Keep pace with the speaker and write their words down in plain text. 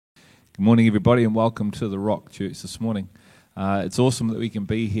Good morning, everybody, and welcome to the Rock Church this morning. It's awesome that we can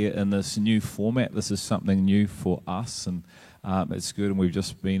be here in this new format. This is something new for us, and it's good. And we've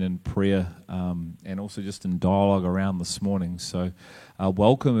just been in prayer and also just in dialogue around this morning. So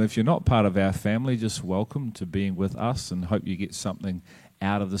welcome. If you're not part of our family, just welcome to being with us, and hope you get something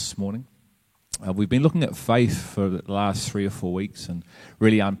out of this morning. We've been looking at faith for the last 3 or 4 weeks and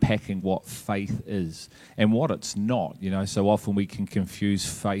really unpacking what faith is and what it's not. You know, so often we can confuse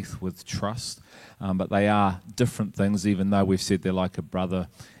faith with trust, but they are different things, even though we've said they're like a brother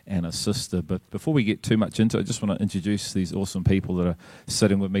and a sister. But before we get too much into it, I just want to introduce these awesome people that are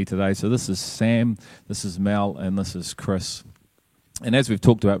sitting with me today. So this is Sam, this is Mel, and this is Chris. And as we've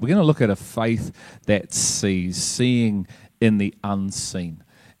talked about, we're going to look at a faith that sees, seeing in the unseen.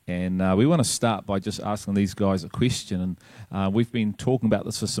 And we want to start by just asking these guys a question. And we've been talking about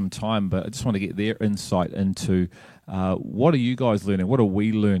this for some time, but I just want to get their insight into what are you guys learning? What are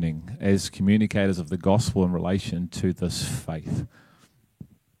we learning as communicators of the gospel in relation to this faith?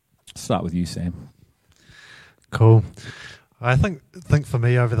 Start with you, Sam. Cool. I think for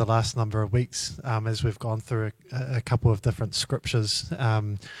me over the last number of weeks, as we've gone through a couple of different scriptures,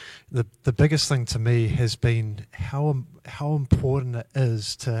 the biggest thing to me has been how important it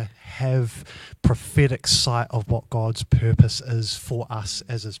is to have prophetic sight of what God's purpose is for us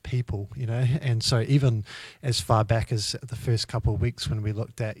as His people, you know. And so even as far back as the first couple of weeks when we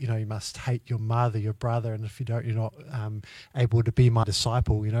looked at, you know, you must hate your mother, your brother, and if you don't, you're not able to be my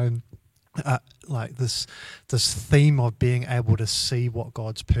disciple, you know. Like this theme of being able to see what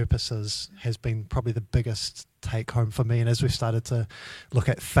God's purpose is has been probably the biggest take home for me. And as we've started to look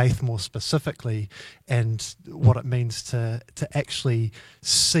at faith more specifically and what it means to actually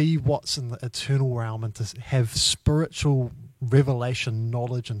see what's in the eternal realm and to have spiritual revelation,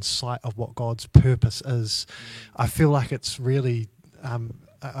 knowledge and sight of what God's purpose is, I feel like it's really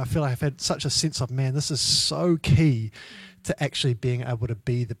I feel like I've had such a sense of, man, this is so key to actually being able to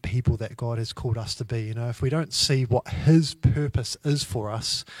be the people that God has called us to be. You know, if we don't see what His purpose is for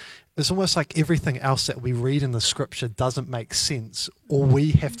us, it's almost like everything else that we read in the scripture doesn't make sense, or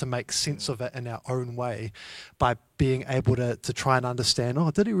we have to make sense of it in our own way by being able to try and understand,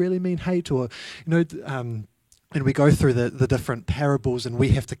 oh, did He really mean hate? Or, you know, and we go through the different parables and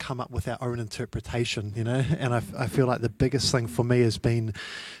we have to come up with our own interpretation, you know. And I feel like the biggest thing for me has been,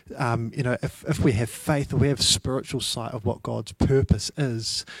 you know, if we have faith, or we have spiritual sight of what God's purpose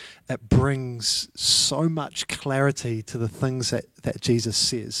is, it brings so much clarity to the things that Jesus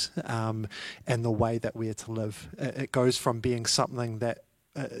says and the way that we are to live. It goes from being something that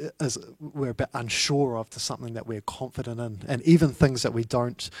we're a bit unsure of to something that we're confident in, and even things that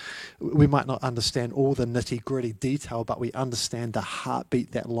we might not understand all the nitty gritty detail, but we understand the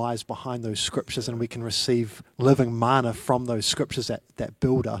heartbeat that lies behind those scriptures, and we can receive living manna from those scriptures that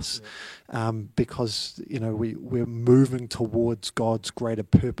build us, because, you know, we're moving towards God's greater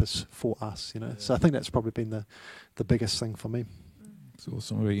purpose for us, you know. So I think that's probably been the biggest thing for me. It's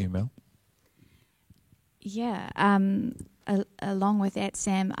awesome. What about you, Mel? Yeah, along with that,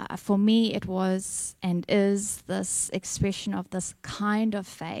 Sam, for me it was and is this expression of this kind of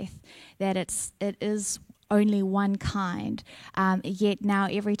faith that it is only one kind. Yet now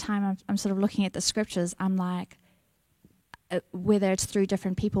every time I'm sort of looking at the scriptures, I'm like, whether it's through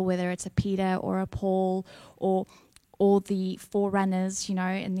different people, whether it's a Peter or a Paul or all the forerunners, you know,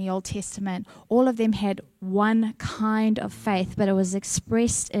 in the Old Testament, all of them had one kind of faith, but it was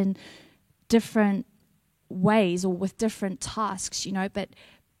expressed in different ways or with different tasks, you know, but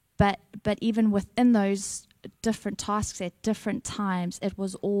even within those different tasks at different times, it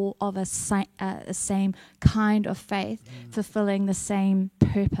was all of a same kind of faith, fulfilling the same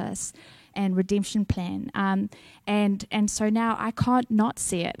purpose and redemption plan. And so now I can't not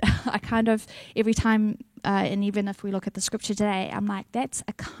see it. I kind of, every time, and even if we look at the scripture today, I'm like, that's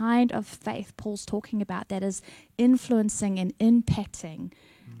a kind of faith Paul's talking about that is influencing and impacting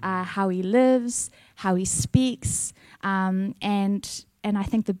how he lives, how he speaks, and I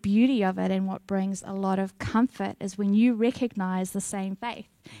think the beauty of it and what brings a lot of comfort is when you recognize the same faith,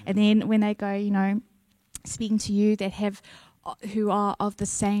 and then when they go, you know, speaking to you who are of the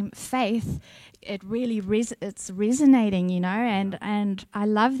same faith, it really it's resonating, you know, and I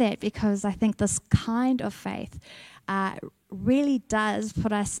love that, because I think this kind of faith really does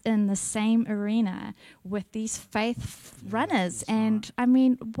put us in the same arena with these faith runners. And I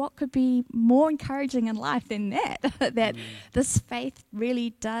mean, what could be more encouraging in life than that? That this faith really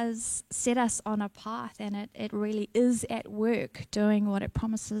does set us on a path, and it really is at work doing what it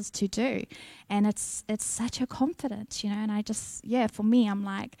promises to do. And it's such a confidence, you know. And I just, for me, I'm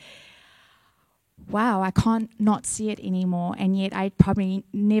like, wow, I can't not see it anymore. And yet I probably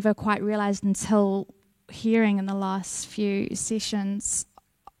never quite realized until hearing in the last few sessions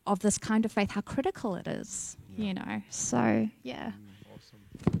of this kind of faith how critical it is, you know. So, yeah. Awesome.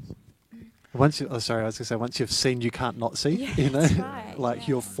 Once I was going to say, once you've seen, you can't not see. Yeah, you know, that's right, like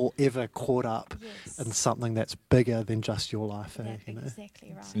you're forever caught up in something that's bigger than just your life. You know?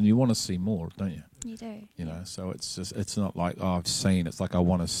 Exactly right. And you want to see more, don't you? You do. You know, so it's not like, oh, I've seen. It's like I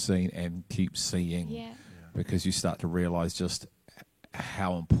want to see and keep seeing. Yeah. Because you start to realize just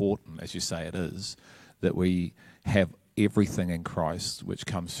how important, as you say, it is that we have everything in Christ, which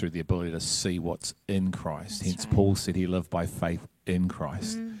comes through the ability to see what's in Christ. That's Hence, right. Paul said he lived by faith in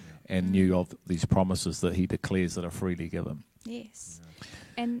Christ and knew of these promises that he declares that are freely given. Yes.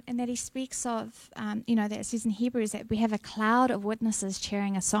 And that he speaks of, you know, that it says in Hebrews that we have a cloud of witnesses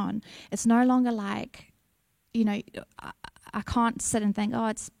cheering us on. It's no longer like, you know, I can't sit and think, oh,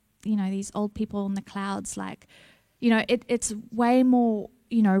 it's, you know, these old people in the clouds. Like, you know, it's way more,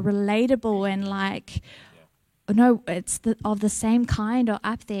 you know, relatable and like, no, it's of the same kind or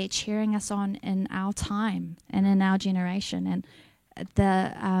up there cheering us on in our time and in our generation. And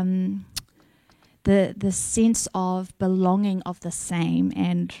the sense of belonging of the same,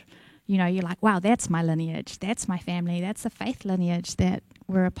 and you know, you're like, wow, that's my lineage, that's my family, that's the faith lineage that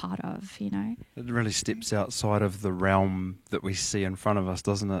we're a part of, you know. It really steps outside of the realm that we see in front of us,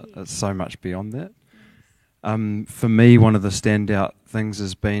 doesn't it? It's so much beyond that. For me, one of the standout things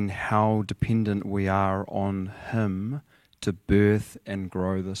has been how dependent we are on Him to birth and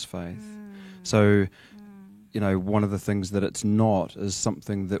grow this faith. So, you know, one of the things that it's not is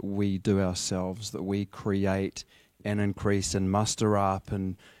something that we do ourselves, that we create and increase and muster up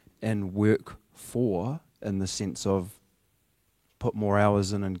and work for, in the sense of put more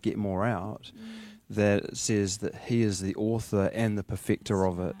hours in and get more out. That it says that He is the author and the perfecter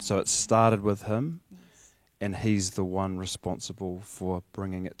of it. So it started with Him, and He's the one responsible for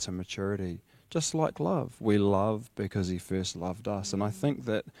bringing it to maturity. Just like love. We love because He first loved us. And I think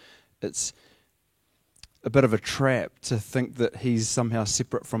that it's a bit of a trap to think that He's somehow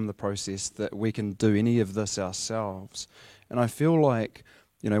separate from the process, that we can do any of this ourselves. And I feel like,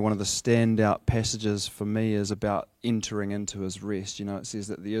 you know, one of the standout passages for me is about entering into His rest. You know, it says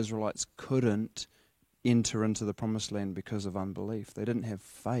that the Israelites couldn't enter into the promised land because of unbelief. They didn't have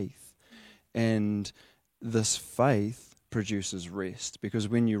faith. And this faith produces rest, because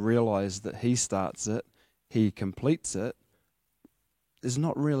when you realize that He starts it, He completes it, there's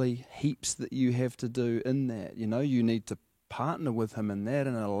not really heaps that you have to do in that. You know, you need to partner with Him in that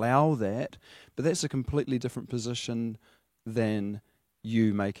and allow that, but that's a completely different position than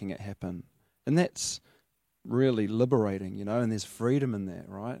you making it happen. And that's really liberating, you know, and there's freedom in that,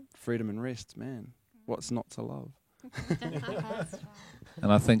 right? Freedom and rest, man. What's not to love?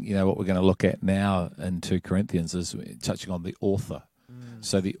 And I think, you know, what we're going to look at now in 2 Corinthians is touching on the author.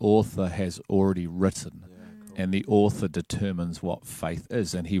 So the author has already written, and the author determines what faith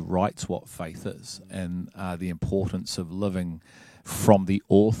is, and he writes what faith is, and the importance of living from the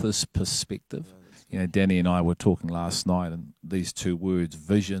author's perspective. You know, Danny and I were talking last night, and these two words,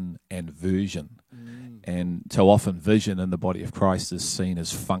 vision and version. And so often vision in the body of Christ is seen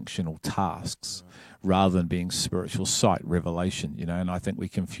as functional tasks rather than being spiritual sight, revelation, you know, and I think we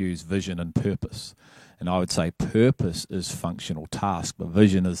confuse vision and purpose. And I would say purpose is functional task, but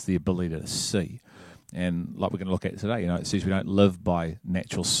vision is the ability to see. And like we're going to look at today, you know, it says we don't live by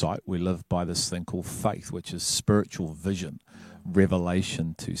natural sight, we live by this thing called faith, which is spiritual vision,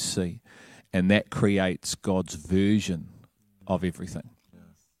 revelation to see. And that creates God's version of everything.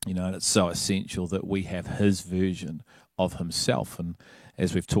 You know, and it's so essential that we have His version of Himself. And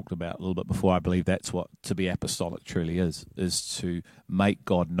as we've talked about a little bit before, I believe that's what to be apostolic truly is to make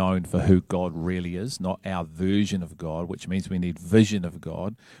God known for who God really is, not our version of God, which means we need vision of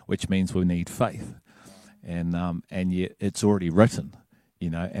God, which means we need faith. And yet it's already written, you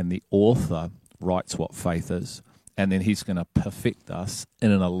know, and the author writes what faith is. And then He's going to perfect us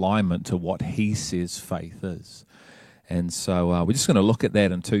in an alignment to what He says faith is. And so we're just going to look at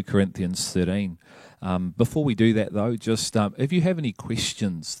that in 2 Corinthians 13. Before we do that, though, just if you have any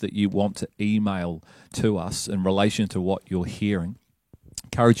questions that you want to email to us in relation to what you're hearing, I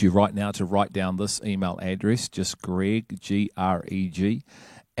encourage you right now to write down this email address, just Greg, G-R-E-G,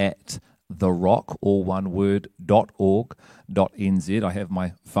 at therock, all one word, .org.nz. I have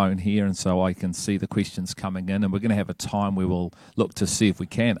my phone here, and so I can see the questions coming in, and we're going to have a time where we'll look to see if we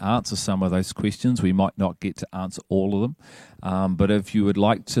can answer some of those questions. We might not get to answer all of them, but if you would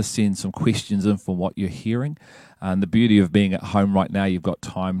like to send some questions in from what you're hearing, and the beauty of being at home right now, you've got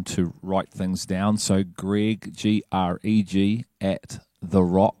time to write things down. So Greg, G-R-E-G, at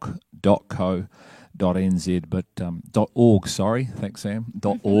therock.org.nz. .co.nz, but .org, sorry. Thanks, Sam.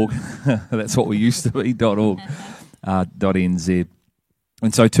 .org. That's what we used to be, .org. .nz.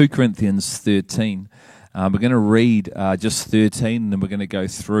 And so 2 Corinthians 13. We're going to read just 13, and then we're going to go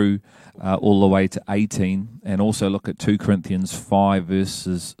through all the way to 18, and also look at 2 Corinthians 5,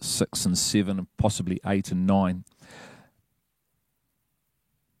 verses 6 and 7, and possibly 8 and 9.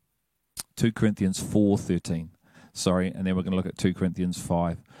 2 Corinthians 4:13, sorry, and then we're going to look at 2 Corinthians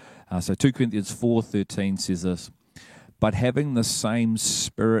 5. So 2 Corinthians 4:13 says this: "But having the same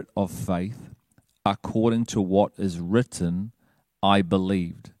spirit of faith, according to what is written, I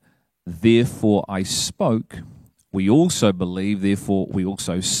believed. Therefore I spoke. We also believe, therefore we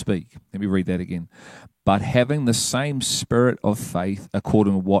also speak." Let me read that again. "But having the same spirit of faith,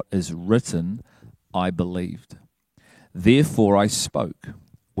 according to what is written, I believed. Therefore I spoke.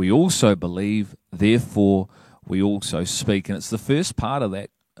 We also believe, therefore we also speak." And it's the first part of that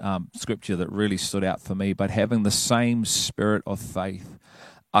scripture that really stood out for me. But having the same spirit of faith,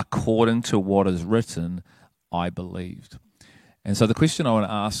 according to what is written, I believed. And so the question I want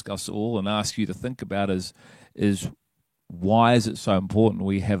to ask us all and ask you to think about is why is it so important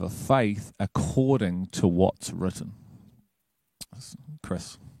we have a faith according to what's written?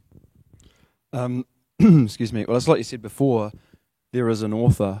 Chris. Excuse me. Well, it's like you said before, there is an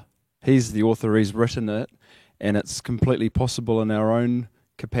author. He's the author, he's written it, and it's completely possible in our own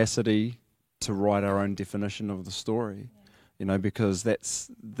capacity to write our own definition of the story. You know, because that's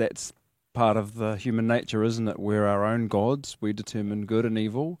part of the human nature, isn't it? We're our own gods. We determine good and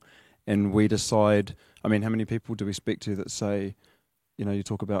evil, and we decide. I mean, how many people do we speak to that say, you know, you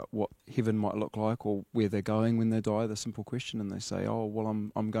talk about what heaven might look like or where they're going when they die, the simple question, and they say, oh, well,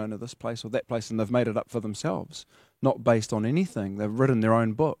 I'm going to this place or that place, and they've made it up for themselves, not based on anything. They've written their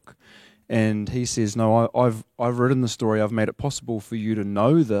own book. And he says, no, I've written the story. I've made it possible for you to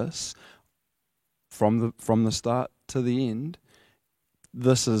know this from the start to the end.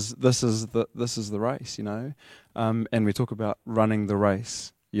 This is the race, you know. And we talk about running the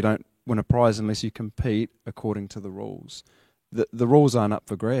race. You don't win a prize unless you compete according to the rules. The rules aren't up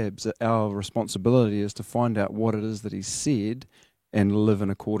for grabs. Our responsibility is to find out what it is that he's said and live in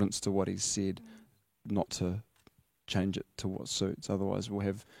accordance to what he's said, not to change it to what suits. Otherwise, we'll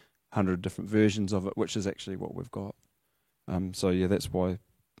have 100 different versions of it, which is actually what we've got. So yeah, that's why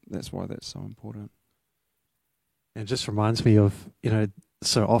that's so important. It just reminds me of, you know,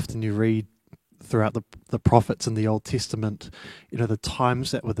 so often you read throughout the prophets in the Old Testament, you know, the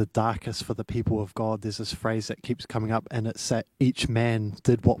times that were the darkest for the people of God. There's this phrase that keeps coming up, and it's that each man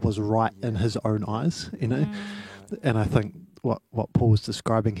did what was right in his own eyes, you know. And I think what Paul's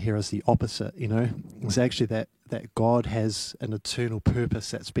describing here is the opposite, you know. It's actually that God has an eternal purpose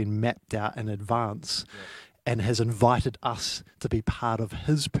that's been mapped out in advance, and has invited us to be part of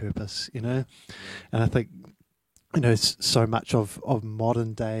his purpose, you know. And I think, you know, so much of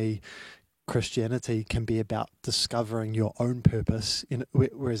modern day Christianity can be about discovering your own purpose,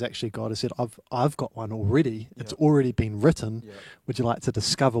 whereas actually God has said, I've got one already. It's already been written. Would you like to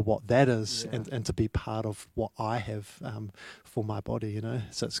discover what that is, and to be part of what I have for my body, you know?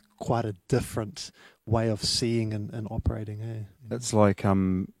 So it's quite a different way of seeing and operating. It's like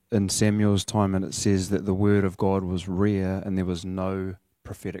in Samuel's time, and it says that the word of God was rare and there was no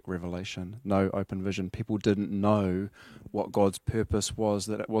prophetic revelation, no open vision. People didn't know what God's purpose was,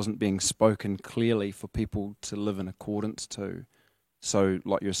 that it wasn't being spoken clearly for people to live in accordance to. So,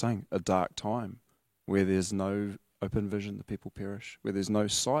 like you're saying, a dark time where there's no open vision, the people perish. Where there's no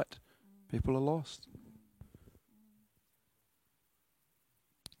sight, people are lost.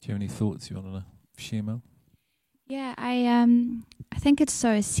 Do you have any thoughts you want to share, Mel? Yeah, I think it's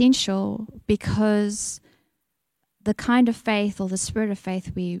so essential because the kind of faith or the spirit of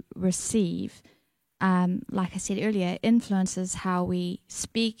faith we receive, like I said earlier, influences how we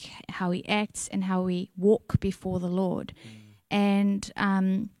speak, how we act, and how we walk before the Lord. And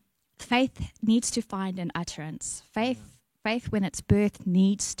faith needs to find an utterance. Faith, when it's birthed,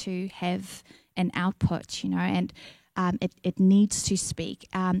 needs to have an output, you know, and it needs to speak.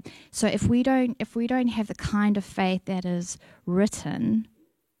 So if we don't have the kind of faith that is written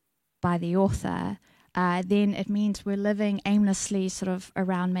by the author, then it means we're living aimlessly sort of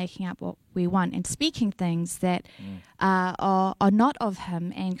around making up what we want and speaking things that are not of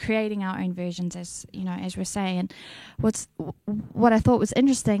him, and creating our own versions, as you know, as we're saying. What I thought was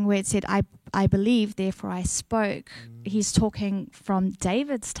interesting, where it said, I believe, therefore I spoke. He's talking from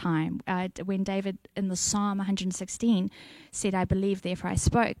David's time, when David in the Psalm 116 said, I believe, therefore I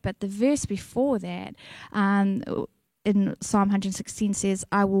spoke. But the verse before that, in Psalm 116 says,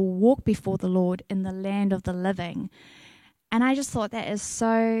 I will walk before the Lord in the land of the living. And I just thought that is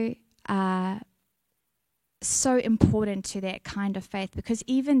so so important to that kind of faith, because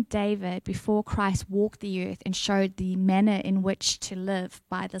even David, before Christ walked the earth and showed the manner in which to live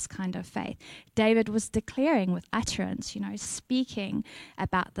by this kind of faith, David was declaring with utterance, speaking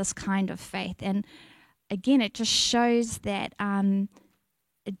about this kind of faith. And again, it just shows that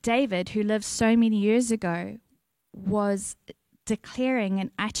David, who lived so many years ago, was declaring and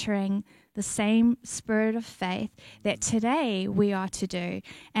uttering the same spirit of faith that today we are to do,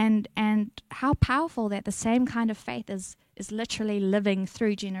 and how powerful that the same kind of faith is literally living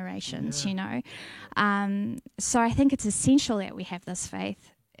through generations. So I think it's essential that we have this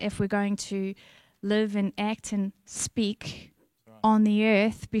faith if we're going to live and act and speak on the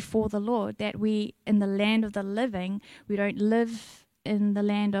earth before the Lord, that we, in the land of the living, we don't live in the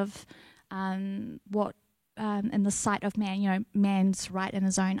land of in the sight of man, man's right in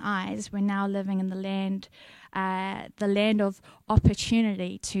his own eyes. We're now living in the land of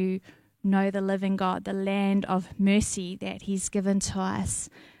opportunity to know the living God, the land of mercy that he's given to us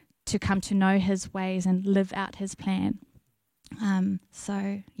to come to know his ways and live out his plan. It's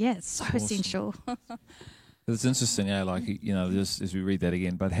so awesome. Essential. It's interesting, just as we read that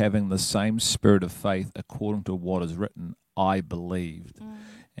again, but having the same spirit of faith according to what is written, I believed.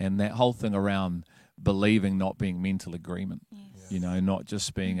 And that whole thing around believing not being mental agreement, not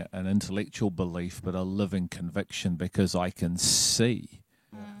just being an intellectual belief, but a living conviction, because I can see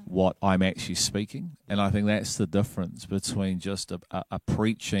what I'm actually speaking. And I think that's the difference between just a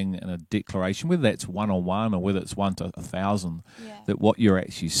preaching and a declaration, whether that's one-on-one or whether it's 1 to 1,000, that what you're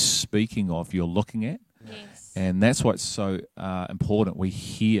actually speaking of, you're looking at. Yes. And that's why it's so important we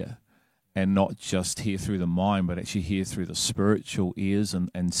hear, and not just hear through the mind, but actually hear through the spiritual ears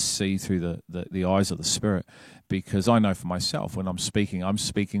and see through the eyes of the Spirit. Because I know for myself, when I'm speaking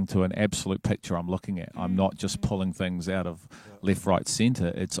to an absolute picture I'm looking at. I'm not just pulling things out of left, right,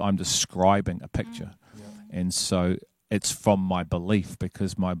 centre. I'm describing a picture. And so it's from my belief,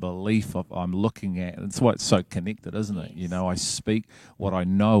 because my belief of I'm looking at, and it's why it's so connected, isn't it? I speak what I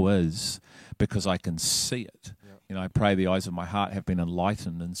know is because I can see it. I pray the eyes of my heart have been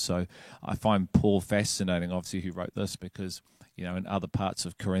enlightened. And so I find Paul fascinating, obviously, who wrote this, because, in other parts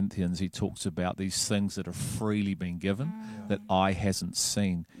of Corinthians, he talks about these things that have freely been given, that eye hasn't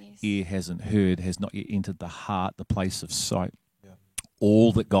seen, ear hasn't heard, has not yet entered the heart, the place of sight.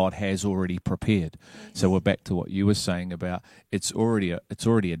 All that God has already prepared. So we're back to what you were saying about it's already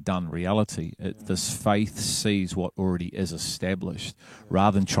a done reality. This faith sees what already is established,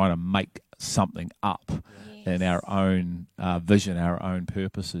 rather than trying to make something up in our own vision, our own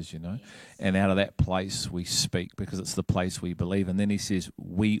purposes, And out of that place we speak, because it's the place we believe. And then he says,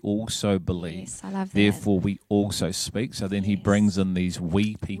 we also believe. Yes, I love that. Therefore we also speak. So then he brings in these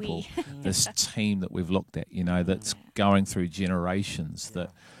we people, this team that we've looked at, that's going through generations,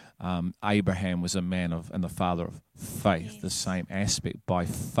 that Abraham was a man and the father of faith, the same aspect. By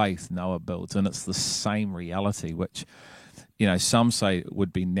faith Noah builds, and it's the same reality, which, some say it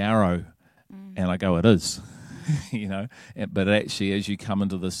would be narrow, and I go, it is, but actually as you come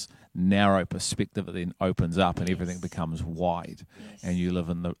into this narrow perspective, it then opens up and everything becomes wide, and you live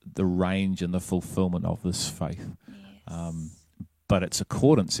in the range and the fulfillment of this faith. But it's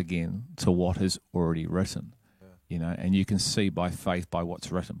accordance again to what is already written, and you can see by faith, by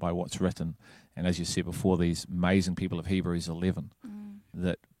what's written. And as you said before, these amazing people of Hebrews 11,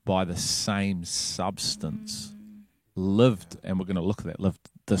 that by the same substance lived, and we're going to look at that, lived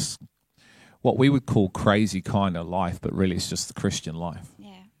this, what we would call crazy kind of life, but really it's just the Christian life.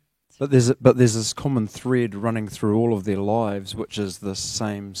 But there's this common thread running through all of their lives, which is the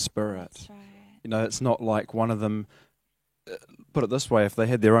same spirit. That's right. It's not like one of them, put it this way, if they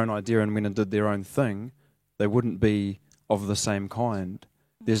had their own idea and went and did their own thing, they wouldn't be of the same kind.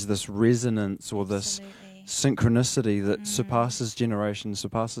 There's this resonance or this synchronicity that surpasses generations,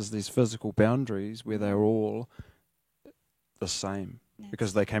 surpasses these physical boundaries, where they're all the same,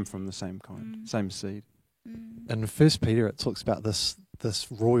 because they came from the same kind, same seed. In 1 Peter, it talks about this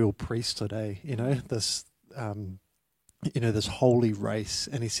royal priesthood, this this holy race,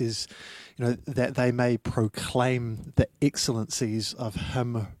 and he says, that they may proclaim the excellencies of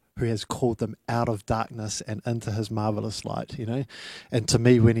him who has called them out of darkness and into his marvelous light. And to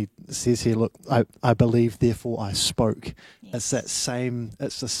me, when he says here, look, I believe, therefore I spoke. It's the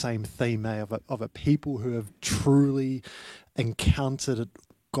same theme of a people who have truly encountered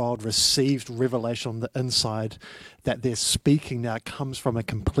God, received revelation on the inside, that their speaking now comes from a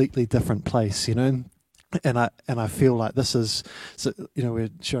completely different place, And I feel like this is, so, we were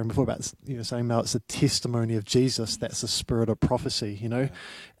sharing before about, saying now it's a testimony of Jesus. That's the spirit of prophecy.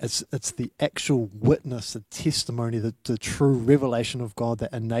 It's the actual witness, the testimony, the true revelation of God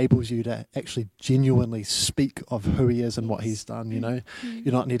that enables you to actually genuinely speak of who He is and what He's done.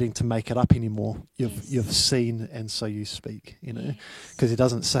 You're not needing to make it up anymore. You've seen, and so you speak. Because He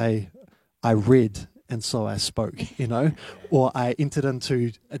doesn't say, "I read, and so I spoke," or "I entered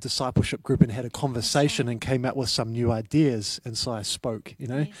into a discipleship group and had a conversation and came out with some new ideas, and so I spoke."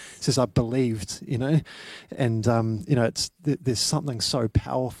 It says, "I believed," and there's something so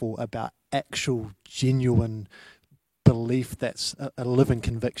powerful about actual, genuine belief that's a living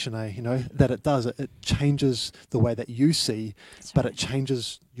conviction, that it changes the way that you see, but it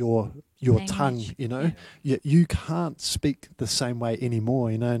changes your tongue, You can't speak the same way anymore,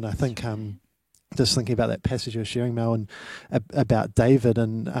 and I think just thinking about that passage you were sharing, Mel, and about David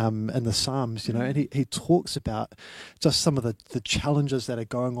and in the Psalms, and he talks about just some of the challenges that are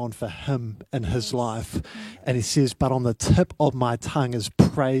going on for him in his life, and he says, "But on the tip of my tongue is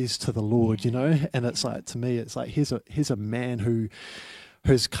praise to the Lord," and it's like, to me, it's like here's a man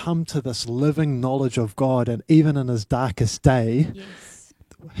who's come to this living knowledge of God, and even in his darkest day,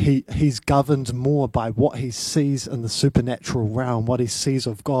 he's governed more by what he sees in the supernatural realm, what he sees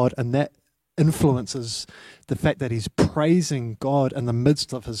of God, and that influences the fact that he's praising God in the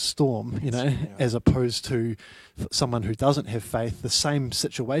midst of his storm, as opposed to someone who doesn't have faith. The same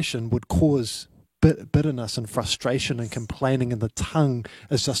situation would cause bitterness and frustration and complaining, and the tongue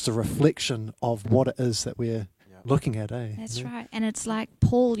is just a reflection of what it is that we're looking at. That's right. And it's like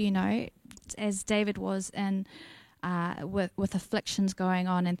Paul, as David was in with afflictions going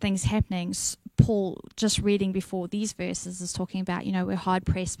on and things happening, Paul, just reading before these verses, is talking about, we're hard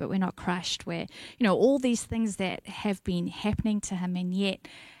pressed, but we're not crushed. We're, all these things that have been happening to him, and yet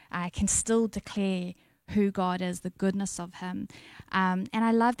can still declare who God is, the goodness of Him. And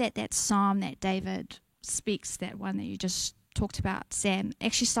I love that psalm that David speaks, that one that you just talked about, Sam,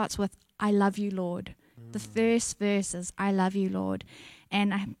 actually starts with, "I love you, Lord." The first verse is, "I love you, Lord."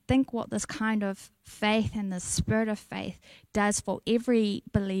 And I think what this kind of faith and the spirit of faith does for every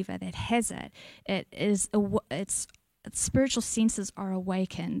believer that has it, its spiritual senses are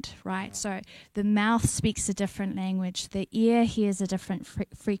awakened, right? So the mouth speaks a different language, the ear hears a different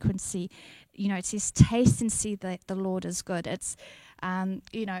frequency. It says, "Taste and see that the Lord is good." It's,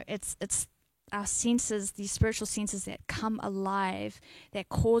 it's our senses, these spiritual senses that come alive, that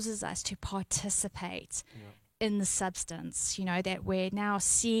causes us to participate in the substance, that we're now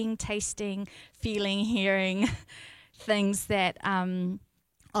seeing, tasting, feeling, hearing things that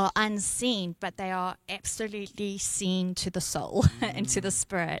are unseen, but they are absolutely seen to the soul and to the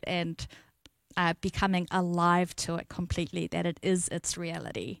spirit, and becoming alive to it completely, that it is its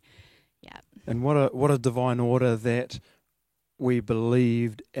reality. Yeah. And what a divine order that we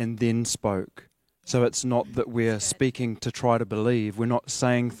believed and then spoke. So it's not that we're speaking to try to believe. We're not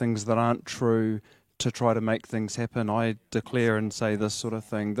saying things that aren't true to try to make things happen. I declare and say this sort of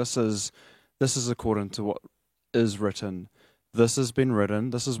thing. This is according to what is written. This has been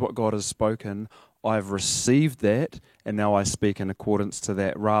written. This is what God has spoken. I've received that, and now I speak in accordance to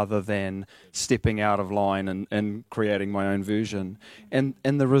that, rather than stepping out of line and creating my own version. And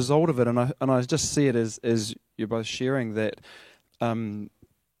the result of it, and I just see it as you're both sharing that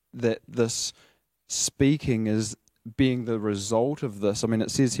that this speaking is being the result of this. I mean,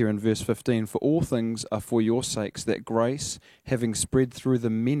 it says here in verse 15, "For all things are for your sakes, that grace, having spread through the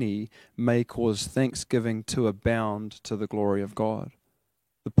many, may cause thanksgiving to abound to the glory of God."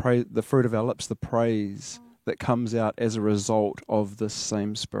 The fruit of our lips, the praise that comes out as a result of this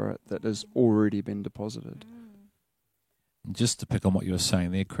same Spirit that has already been deposited. Just to pick on what you were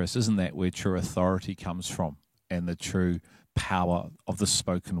saying there, Chris, isn't that where true authority comes from, and the true power of the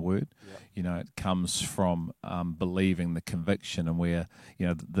spoken word? It comes from believing the conviction, and where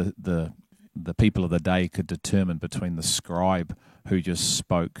the people of the day could determine between the scribe who just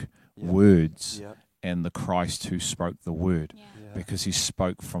spoke words and the Christ who spoke the word, because he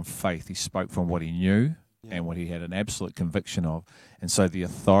spoke from faith. He spoke from what he knew and what he had an absolute conviction of. And so the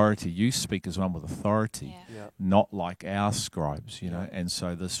authority, you speak as one with authority, not like our scribes, And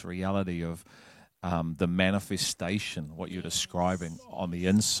so this reality of the manifestation, what you're describing on the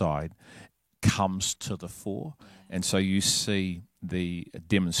inside, comes to the fore. And so you see the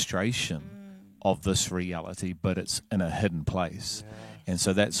demonstration of this reality, but it's in a hidden place. And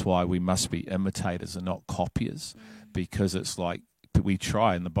so that's why we must be imitators and not copiers, because it's like we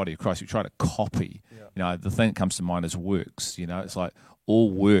try in the body of Christ, we try to copy. The thing that comes to mind is works. It's like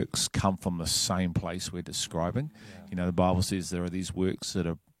all works come from the same place we're describing. The Bible says there are these works that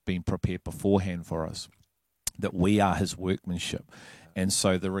are being prepared beforehand for us. that we are his workmanship. And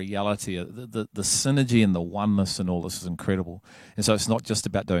so the reality of the synergy and the oneness and all this is incredible. And so it's not just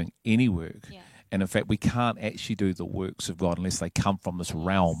about doing any work. Yeah. And in fact, we can't actually do the works of God unless they come from this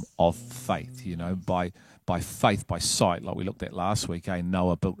realm of faith, by faith, by sight, like we looked at last week,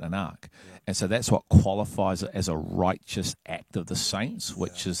 Noah built an ark. And so that's what qualifies it as a righteous act of the saints,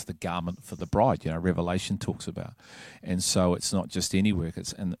 which is the garment for the bride, Revelation talks about. And so it's not just any work,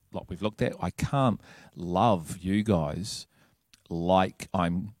 and like we've looked at, I can't love you guys like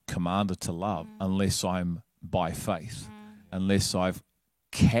I'm commanded to love unless I'm by faith, unless I've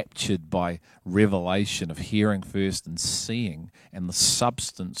captured by revelation of hearing first and seeing and the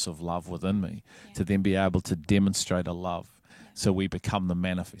substance of love within me to then be able to demonstrate a love. So we become the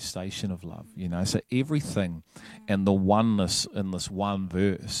manifestation of love, So everything and the oneness in this one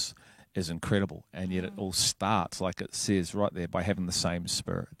verse is incredible. And yet it all starts, like it says right there, by having the same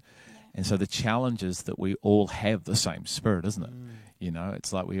Spirit. And so the challenge is that we all have the same Spirit, isn't it?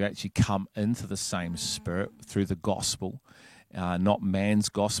 It's like we actually come into the same Spirit through the gospel. Not man's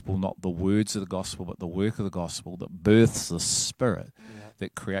gospel, not the words of the gospel, but the work of the gospel that births the Spirit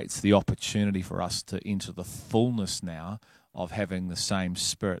that creates the opportunity for us to enter the fullness now of having the same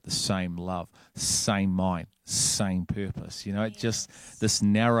Spirit, the same love, same mind, same purpose. It's just this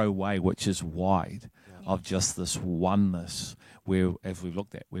narrow way, which is wide, of just this oneness where, as we've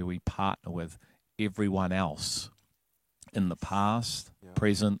looked at, where we partner with everyone else in the past,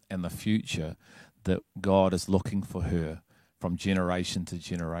 present, and the future, that God is looking for her from generation to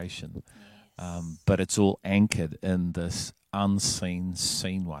generation. But it's all anchored in this unseen,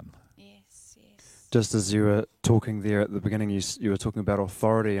 seen one. Just as you were talking there at the beginning, you were talking about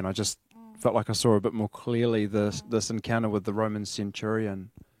authority, and I just felt like I saw a bit more clearly this encounter with the Roman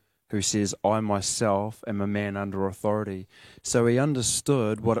centurion who says, I myself am a man under authority. So he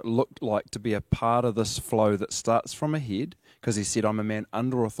understood what it looked like to be a part of this flow that starts from ahead, because he said, I'm a man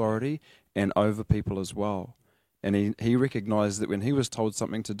under authority and over people as well. And he recognized that when he was told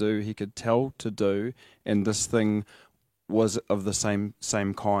something to do, he could tell to do, and this thing was of the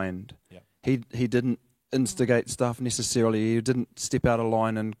same kind. Yep. He didn't instigate stuff necessarily. He didn't step out of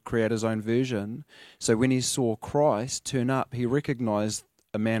line and create his own version. So when he saw Christ turn up, he recognized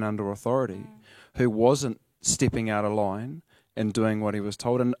a man under authority who wasn't stepping out of line and doing what he was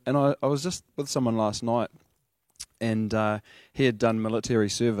told. And I was just with someone last night, and he had done military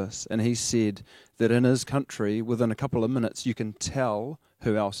service, and he said that in his country, within a couple of minutes, you can tell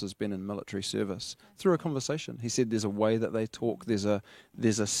who else has been in military service through a conversation. He said there's a way that they talk, there's a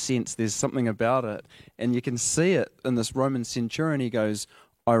sense, there's something about it, and you can see it in this Roman centurion. He goes,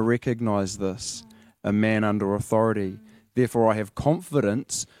 I recognize this, a man under authority. Therefore I have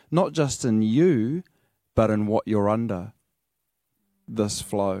confidence, not just in you, but in what you're under, this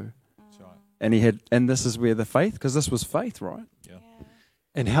flow. That's right. And this is where the faith, because this was faith, right? Yeah.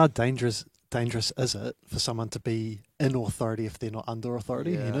 And how dangerous is it for someone to be in authority if they're not under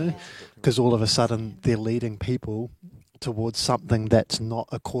authority, Because all of a sudden they're leading people towards something that's not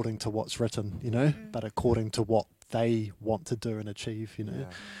according to what's written, but according to what they want to do and achieve, Yeah.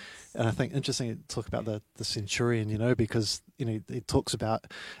 And I think interesting to talk about the centurion, because, it talks about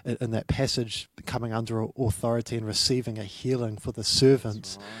in that passage coming under authority and receiving a healing for the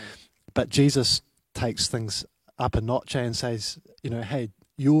servants. Right. But Jesus takes things up a notch and says, hey,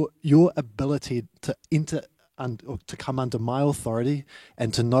 your ability to enter or to come under my authority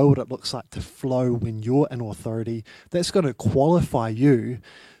and to know what it looks like to flow when you're in authority, that's going to qualify you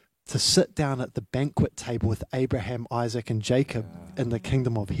to sit down at the banquet table with Abraham, Isaac, and Jacob in the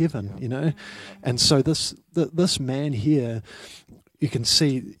kingdom of heaven, And so this man here, you can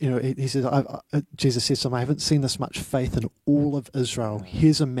see, he says, Jesus says to him, I haven't seen this much faith in all of Israel.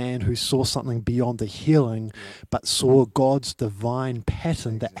 Here's a man who saw something beyond the healing, but saw God's divine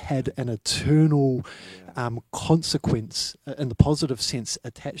pattern that had an eternal consequence in the positive sense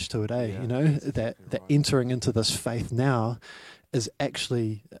attached to it, that entering into this faith now is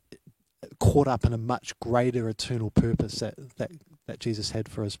actually caught up in a much greater eternal purpose that Jesus had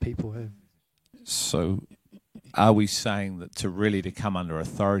for his people. So are we saying that to come under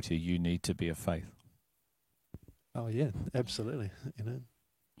authority, you need to be of faith? Oh, yeah, absolutely. Yeah.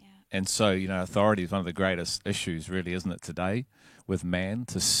 And so, authority is one of the greatest issues, really, isn't it, today, with man,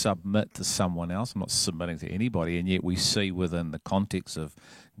 to submit to someone else. I'm not submitting to anybody, and yet we see within the context of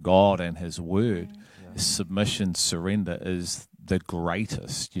God and his word, submission, surrender is the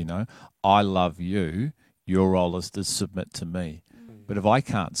greatest, I love you, your role is to submit to me. But if I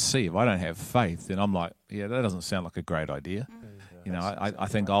can't see, if I don't have faith, then I'm like, that doesn't sound like a great idea. I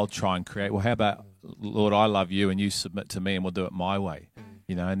think I'll try and create, well, how about, Lord, I love you and you submit to me and we'll do it my way.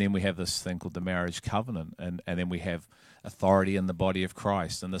 And then we have this thing called the marriage covenant, and then we have authority in the body of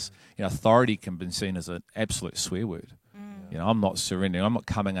Christ. And this, authority can be seen as an absolute swear word. I'm not surrendering. I'm not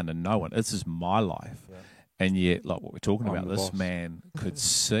coming under no one. This is my life. Yeah. And yet, like what we're talking about, this boss. Man could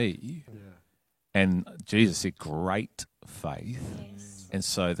see, and Jesus said, great faith. Yes. And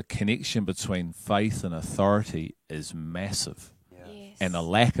so the connection between faith and authority is massive. Yeah. Yes. And a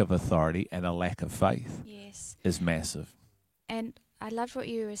lack of authority and a lack of faith is massive. And I loved what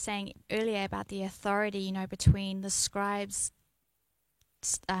you were saying earlier about the authority, between the scribes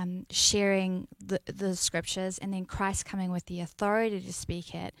sharing the scriptures and then Christ coming with the authority to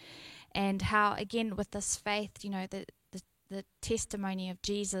speak it, and how, again, with this faith, the testimony of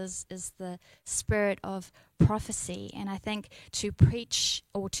Jesus is the spirit of prophecy. And I think to preach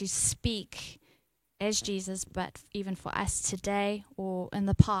or to speak as Jesus, but even for us today or in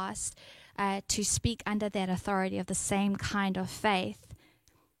the past, to speak under that authority of the same kind of faith.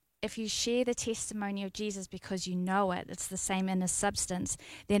 If you share the testimony of Jesus because you know it, it's the same inner substance,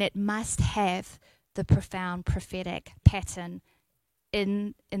 then it must have the profound prophetic pattern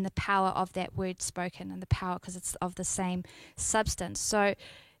in the power of that word spoken, and the power, because it's of the same substance. So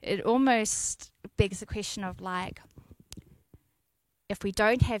it almost begs the question of, like, if we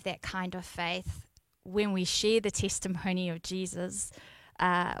don't have that kind of faith, when we share the testimony of Jesus,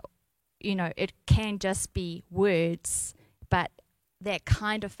 it can just be words, but that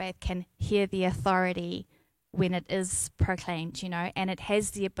kind of faith can hear the authority when it is proclaimed, and it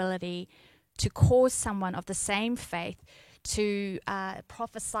has the ability to cause someone of the same faith to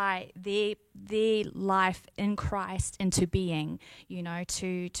prophesy their life in Christ into being,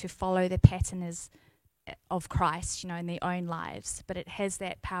 to follow the pattern of Christ, in their own lives. But it has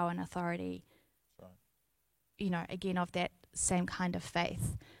that power and authority, again, of that same kind of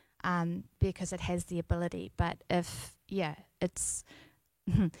faith, because it has the ability. But it's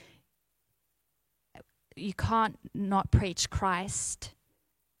you can't not preach Christ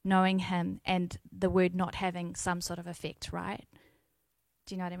knowing him and the word not having some sort of effect, right?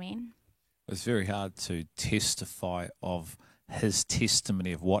 Do you know what I mean? It's very hard to testify of his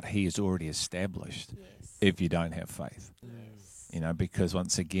testimony of what he has already established if you don't have faith. Yes. Because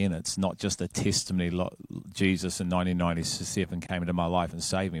once again, it's not just a testimony. Jesus in 1997 came into my life and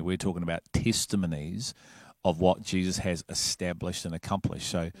saved me. We're talking about testimonies of what Jesus has established and accomplished.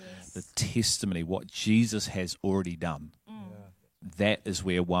 So the testimony, what Jesus has already done. That is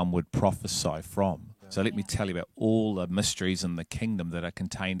where one would prophesy from. So let me tell you about all the mysteries in the kingdom that are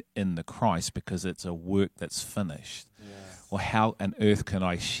contained in the Christ, because it's a work that's finished. Well, how on earth can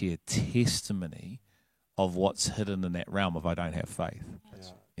I share testimony of what's hidden in that realm if I don't have faith?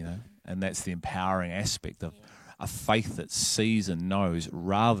 And that's the empowering aspect of a faith that sees and knows,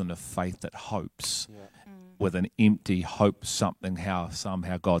 rather than a faith that hopes with an empty hope somehow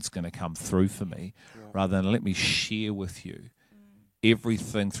God's going to come through for me, rather than let me share with you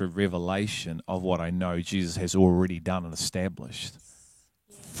everything through revelation of what I know Jesus has already done and established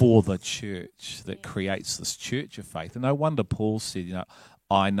for the church that creates this church of faith. And no wonder Paul said,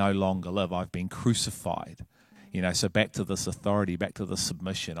 I no longer live, I've been crucified. So back to this authority, back to the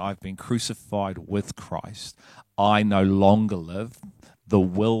submission. I've been crucified with Christ. I no longer live. The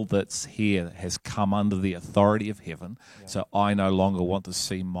will that's here has come under the authority of heaven. So I no longer want to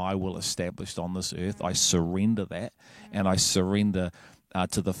see my will established on this earth. I surrender that, and I surrender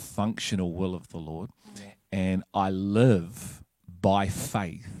to the functional will of the Lord. And I live by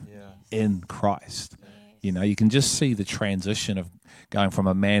faith in Christ. You can just see the transition of going from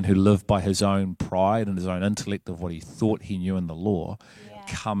a man who lived by his own pride and his own intellect of what he thought he knew in the law,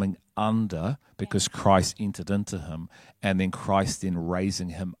 coming under because Christ entered into him, and then Christ then raising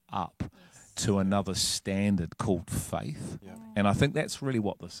him up to another standard called faith. And I think that's really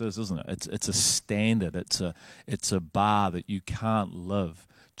what this is, isn't it? It's a standard. It's a bar that you can't live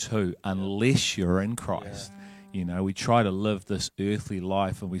to unless you're in Christ. We try to live this earthly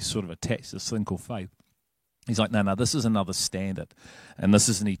life and we sort of attach this thing called faith. He's like, no, this is another standard, and this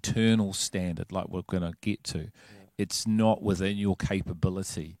is an eternal standard like we're going to get to. It's not within your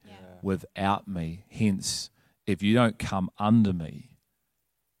capability, without me. Hence, if you don't come under me,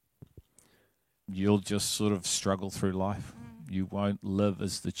 you'll just sort of struggle through life. You won't live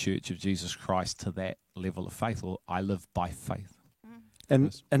as the church of Jesus Christ to that level of faith, or I live by faith.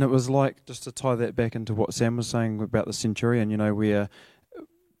 And it was like, just to tie that back into what Sam was saying about the centurion, where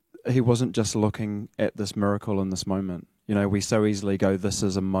he wasn't just looking at this miracle in this moment. We so easily go, this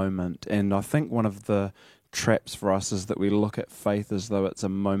is a moment. And I think one of the traps for us is that we look at faith as though it's a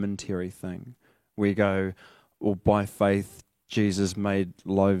momentary thing. We go, well, by faith, Jesus made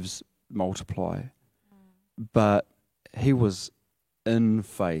loaves multiply. But he was in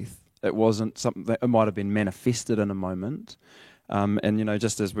faith. It wasn't something that it might have been manifested in a moment. And, you know,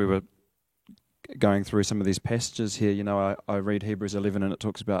 just as we were going through some of these passages here, you know, I read Hebrews 11 and it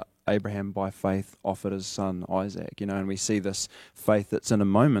talks about Abraham by faith offered his son Isaac, you know, and we see this faith that's in a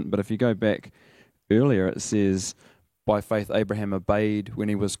moment. But if you go back earlier, it says, by faith Abraham obeyed when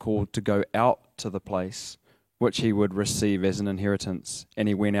he was called to go out to the place which he would receive as an inheritance, and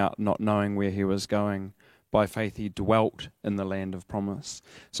he went out not knowing where he was going. By faith he dwelt in the land of promise.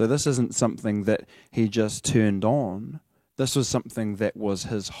 So this isn't something that he just turned on. This was something that was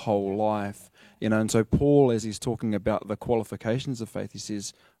his whole life. You know, and so Paul, as he's talking about the qualifications of faith, he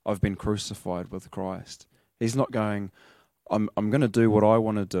says, I've been crucified with Christ. He's not going, I'm going to do what I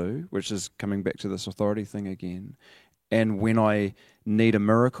want to do, which is coming back to this authority thing again. And when I need a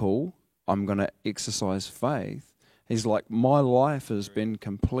miracle, I'm going to exercise faith. He's like, my life has been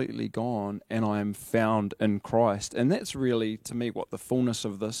completely gone and I am found in Christ. And that's really, to me, what the fullness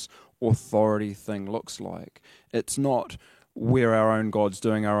of this authority thing looks like. It's not we're our own gods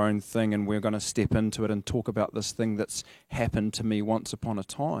doing our own thing and we're going to step into it and talk about this thing that's happened to me once upon a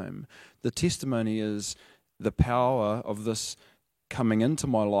time. The testimony is the power of this coming into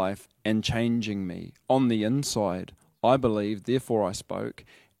my life and changing me on the inside. I believed, therefore I spoke.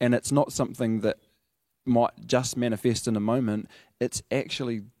 And it's not something that might just manifest in a moment. It's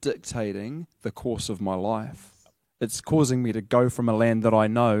actually dictating the course of my life. It's causing me to go from a land that I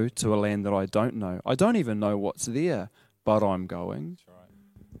know to a land that I don't know. I don't even know what's there, but I'm going. That's right.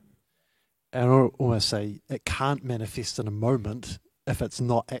 And I almost say it can't manifest in a moment if it's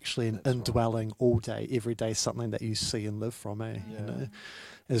not actually an indwelling right. all day, every day, something that you see and live from. Yeah. You know,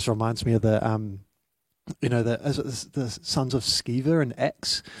 it reminds me of the you know, the sons of Sceva in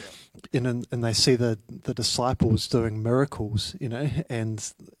Acts, and they see the disciples doing miracles, you know,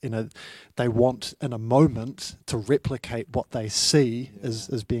 and you know they want in a moment to replicate what they see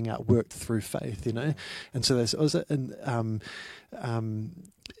as being outworked through faith, you know, and so there's was it in the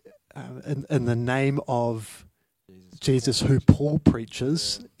name of Jesus who Paul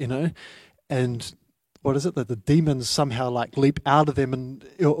preaches, you know, and what is it that the demons somehow like leap out of them and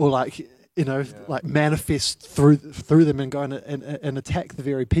or like. You know, like manifest through them and go and attack the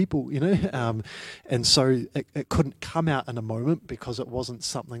very people, you know. And so it couldn't come out in a moment because it wasn't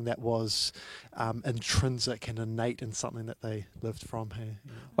something that was intrinsic and innate and something that they lived from. Hey,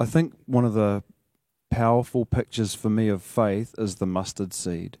 you know? I think one of the powerful pictures for me of faith is the mustard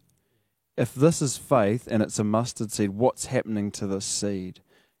seed. If this is faith and it's a mustard seed, what's happening to this seed?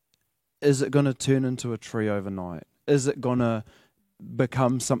 Is it going to turn into a tree overnight? Is it going to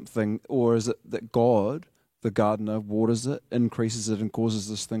become something, or is it that God, the gardener, waters it, increases it, and causes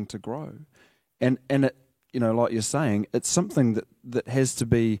this thing to grow? And it, you know, like you're saying, it's something that has to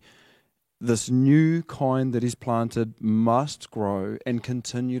be this new kind that is planted must grow and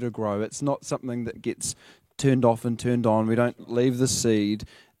continue to grow. It's not something that gets turned off and turned on. We don't leave the seed,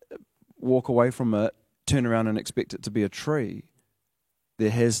 walk away from it, turn around and expect it to be a tree.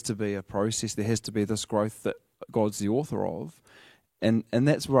 There has to be a process. There has to be this growth that God's the author of. And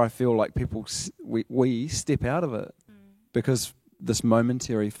that's where I feel like people, we step out of it because this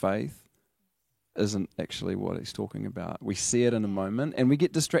momentary faith isn't actually what he's talking about. We see it in a moment and we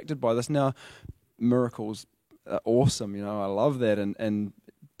get distracted by this. Now, miracles are awesome, you know, I love that and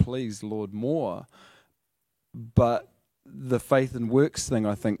please, Lord, more. But the faith and works thing,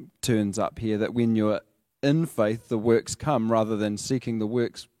 I think, turns up here, that when you're in faith, the works come rather than seeking the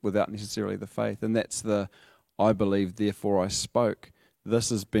works without necessarily the faith. And that's the I believe, therefore I spoke.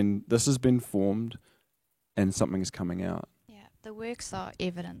 This has been formed, and something is coming out. Yeah, the works are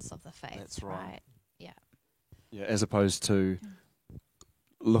evidence of the faith. That's right. Yeah. Yeah, as opposed to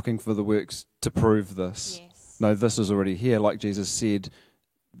looking for the works to prove this. Yes. No, this is already here. Like Jesus said,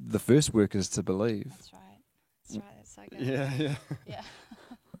 the first work is to believe. That's right. That's right. That's so good. Yeah.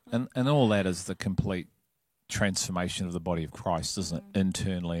 And all that is the complete transformation of the body of Christ, isn't it?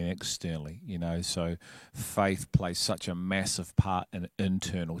 Internally and externally, you know. So faith plays such a massive part in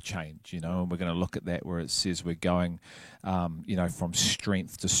internal change, you know, and we're going to look at that where it says we're going, you know, from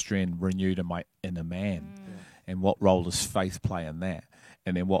strength to strength, renewed in my inner man. And what role does faith play in that?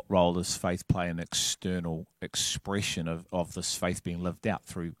 And then what role does faith play in external expression of this faith being lived out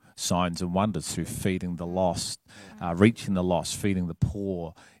through signs and wonders, through feeding the lost, reaching the lost, feeding the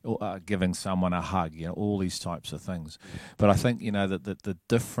poor, giving someone a hug, you know, all these types of things. But I think, you know, that the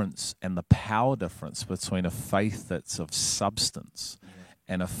difference and the power difference between a faith that's of substance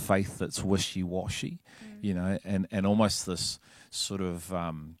and a faith that's wishy-washy, you know, and almost this sort of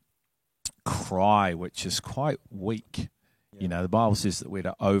cry which is quite weak. You know, the Bible says that we're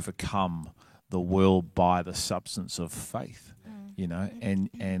to overcome the world by the substance of faith, you know,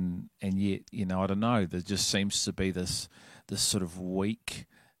 and yet, you know, I don't know, there just seems to be this sort of weak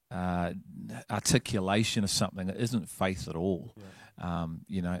articulation of something that isn't faith at all,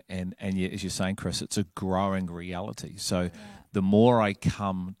 you know, and yet, as you're saying, Chris, it's a growing reality. So the more I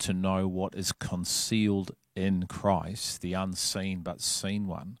come to know what is concealed in Christ, the unseen but seen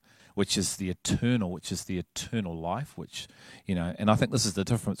one, which is the eternal life, which, you know, and I think this is the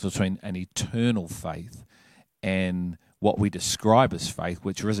difference between an eternal faith and what we describe as faith,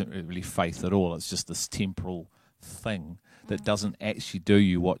 which isn't really faith at all. It's just this temporal thing that doesn't actually do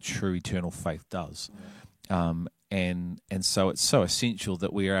you what true eternal faith does. And so it's so essential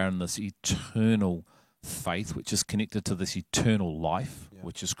that we are in this eternal faith, which is connected to this eternal life,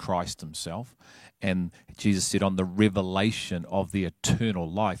 which is Christ himself. And Jesus said, on the revelation of the eternal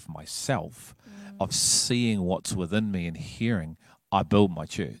life myself, of seeing what's within me and hearing, I build my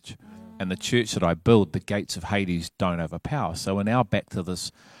church. And the church that I build, the gates of Hades don't overpower. So we're now back to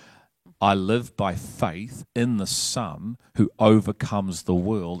this, I live by faith in the Son who overcomes the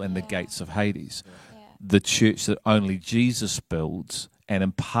world and the gates of Hades. The church that only Jesus builds and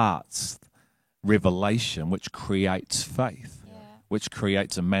imparts revelation, which creates faith. Which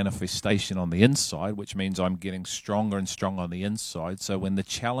creates a manifestation on the inside, which means I'm getting stronger and stronger on the inside. So when the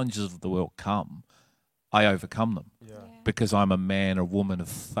challenges of the world come, I overcome them because I'm a man or woman of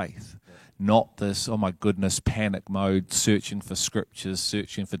faith. Not this, oh my goodness, panic mode, searching for scriptures,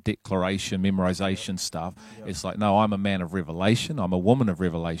 searching for declaration, memorization stuff. It's like, no, I'm a man of revelation. I'm a woman of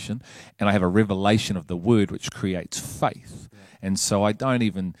revelation. And I have a revelation of the word, which creates faith. And so I don't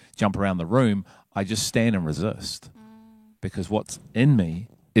even jump around the room. I just stand and resist. Because what's in me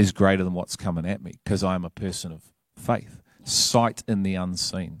is greater than what's coming at me, because I'm a person of faith, sight in the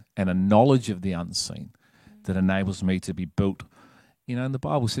unseen, and a knowledge of the unseen that enables me to be built. You know, and the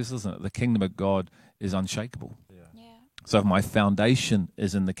Bible says, doesn't it, the kingdom of God is unshakable. So if my foundation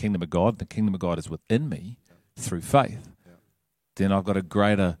is in the kingdom of God, the kingdom of God is within me through faith, then I've got a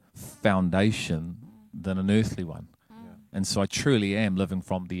greater foundation than an earthly one. And so I truly am living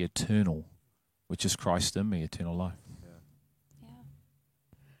from the eternal, which is Christ in me, eternal life.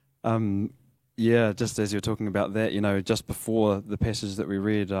 Just as you're talking about that, you know, just before the passage that we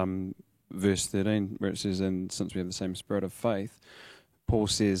read, verse 13, where it says, and since we have the same spirit of faith, Paul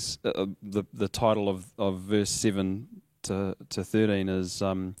says, the title of verse 7 to 13 is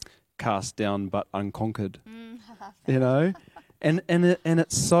cast down but unconquered. You know? And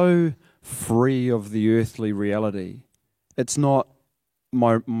it's so free of the earthly reality. It's not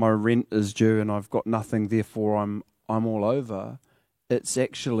my rent is due and I've got nothing, therefore I'm all over. It's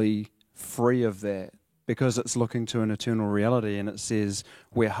actually free of that because it's looking to an eternal reality, and it says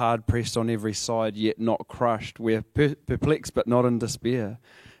we're hard pressed on every side yet not crushed. We're perplexed but not in despair.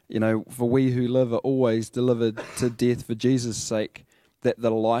 You know, for we who live are always delivered to death for Jesus' sake, that the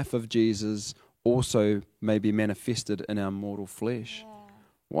life of Jesus also may be manifested in our mortal flesh.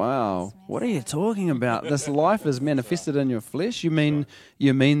 Wow, what are you talking about? This life is manifested in your flesh? You mean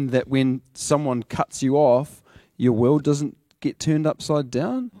that when someone cuts you off, your world doesn't get turned upside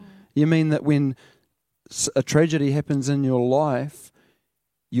down? You mean that when a tragedy happens in your life,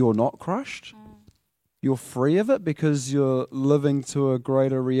 you're not crushed? You're free of it because you're living to a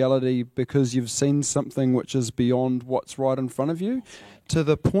greater reality, because you've seen something which is beyond what's right in front of you, to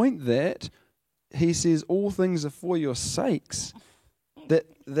the point that he says all things are for your sakes.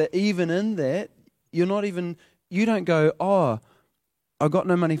 That even in that, you don't go, oh, I got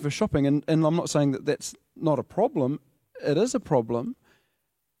no money for shopping. And I'm not saying that that's not a problem. It is a problem.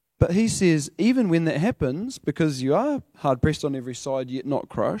 But he says, even when that happens, because you are hard-pressed on every side yet not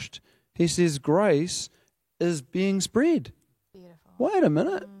crushed, he says grace is being spread. Beautiful. Wait a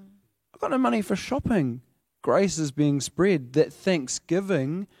minute. I've got no money for shopping. Grace is being spread. That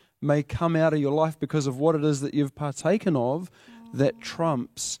thanksgiving may come out of your life because of what it is that you've partaken of that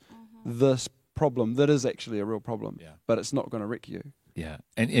trumps this problem that is actually a real problem. But it's not going to wreck you. Yeah,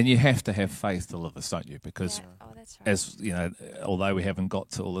 and you have to have faith to live this, don't you? Because that's right. as you know, although we haven't got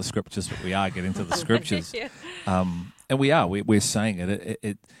to all the scriptures, but we are getting to the scriptures, and we're saying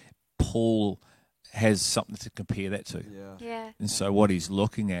it. Paul has something to compare that to, and so what he's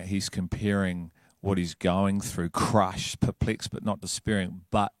looking at, he's comparing what he's going through, crushed, perplexed, but not despairing,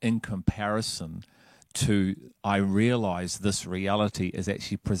 but in comparison to, I realize this reality is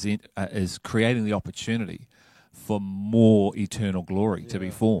actually is creating the opportunity for more eternal glory to be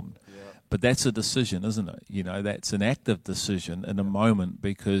formed. But that's a decision, isn't it? You know, that's an active decision in a moment,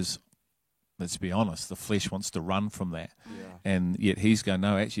 because, let's be honest, the flesh wants to run from that. And yet he's going,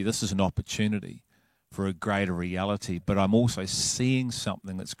 no, actually, this is an opportunity for a greater reality, but I'm also seeing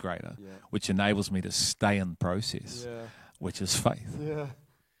something that's greater, which enables me to stay in the process, which is faith. Yeah.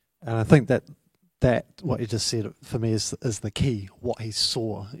 And I think that what you just said for me is the key, what he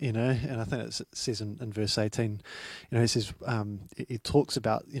saw, and I think it says in verse 18, he says, he talks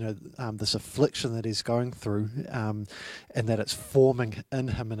about, this affliction that he's going through, and that it's forming in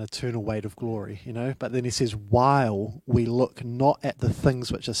him an eternal weight of glory, but then he says, while we look not at the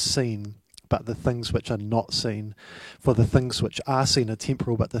things which are seen, but the things which are not seen. For the things which are seen are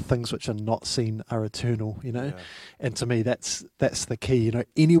temporal, but the things which are not seen are eternal, And to me, that's the key.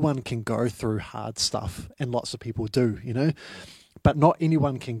 Anyone can go through hard stuff, and lots of people do, but not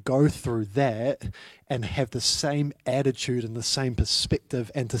anyone can go through that and have the same attitude and the same perspective,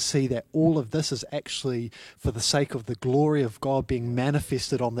 and to see that all of this is actually for the sake of the glory of God being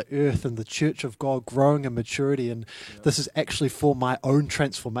manifested on the earth, and the church of God growing in maturity, and this is actually for my own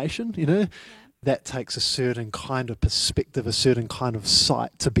transformation, That takes a certain kind of perspective, a certain kind of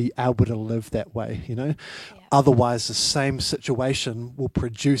sight to be able to live that way, Otherwise, the same situation will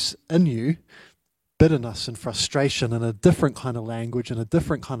produce in you bitterness and frustration and a different kind of language and a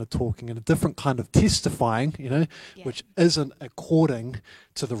different kind of talking and a different kind of testifying, which isn't according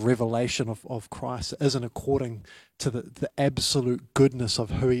to the revelation of Christ. It isn't according to the absolute goodness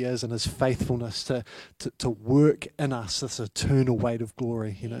of who he is and his faithfulness to work in us this eternal weight of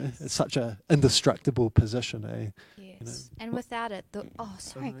glory, It's such an indestructible position, Yes. And without it,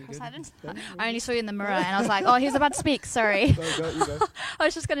 sorry, Chris, I only saw you in the mirror and I was like, oh, he's about to speak, sorry. You go. I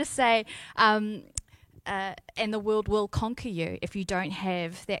was just going to say, and the world will conquer you if you don't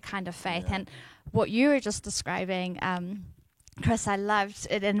have that kind of faith. And what you were just describing, Chris, I loved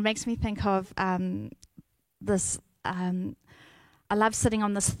it, and it makes me think of this. I love sitting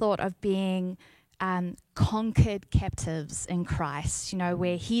on this thought of being conquered captives in Christ,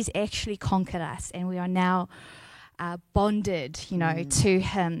 where he's actually conquered us and we are now bonded, to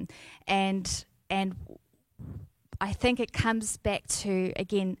him. And I think it comes back to,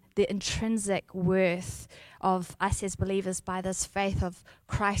 again, the intrinsic worth of us as believers by this faith of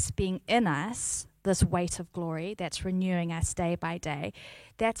Christ being in us, this weight of glory that's renewing us day by day.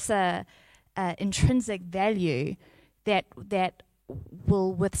 That's a intrinsic value that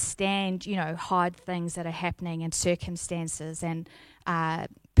will withstand, hard things that are happening and circumstances and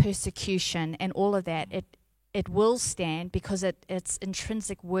persecution and all of that. It will stand because its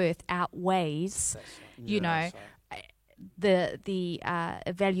intrinsic worth outweighs, the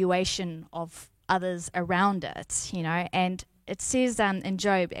evaluation of others around it, and it says in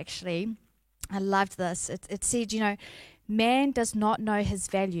Job, actually, I loved this, it said, man does not know his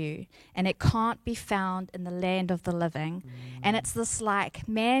value, and it can't be found in the land of the living. And it's this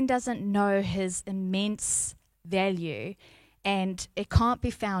man doesn't know his immense value, and it can't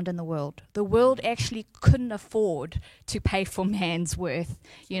be found in the world. The world actually couldn't afford to pay for man's worth,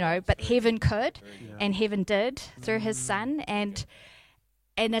 but heaven could, and heaven did through his son. And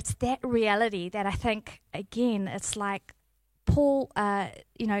it's that reality that I think, again, it's like Paul,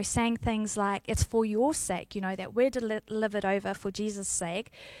 saying things like, it's for your sake, that we're delivered over for Jesus'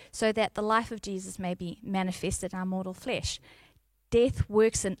 sake, so that the life of Jesus may be manifested in our mortal flesh. Death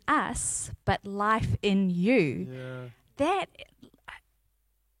works in us, but life in you. Yeah. That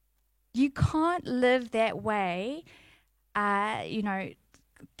you can't live that way,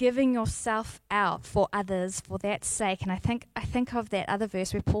 giving yourself out for others for that sake. And I think of that other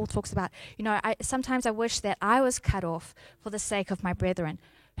verse where Paul talks about, sometimes I wish that I was cut off for the sake of my brethren.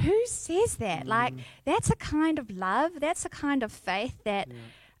 Who says that? That's a kind of love, that's a kind of faith that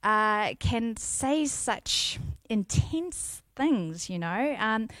can say such intense things,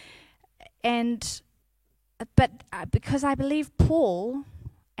 But because I believe Paul,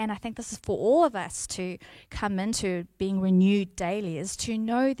 and I think this is for all of us to come into being renewed daily, is to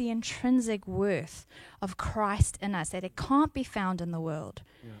know the intrinsic worth of Christ in us, that it can't be found in the world.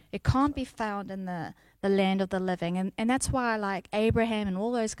 Yeah. It can't be found in the land of the living. And that's why I like Abraham and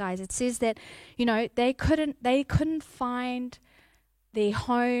all those guys. It says that, they couldn't find their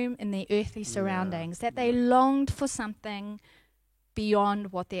home in the earthly surroundings, that they longed for something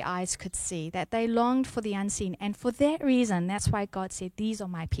beyond what their eyes could see, that they longed for the unseen. And for that reason, that's why God said, these are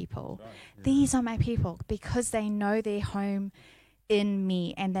my people. Right. Yeah. These are my people, because they know their home in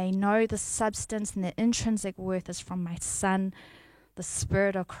me, and they know the substance and the intrinsic worth is from my Son, the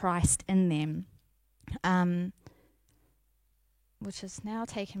Spirit of Christ in them. Which has now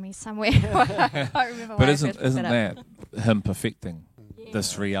taken me somewhere. I can't remember. But isn't that him perfecting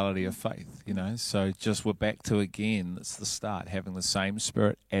this reality of faith, So just we're back to, again, it's the start, having the same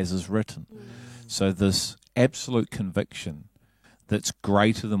Spirit as is written. So this absolute conviction that's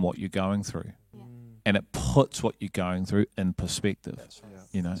greater than what you're going through. and it puts what you're going through in perspective. That's right.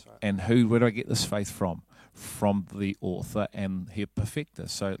 You know, That's right. and where do I get this faith from? From the author and her perfecter.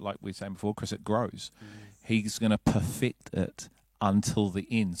 So, like we were saying before, Chris, it grows. He's going to perfect it until the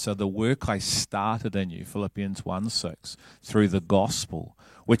end. So the work I started in you, Philippians 1:6, through the gospel,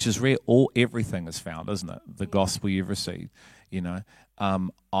 which is where everything is found, isn't it? The gospel you've received. You know,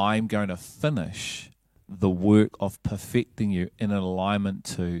 I'm going to finish the work of perfecting you in alignment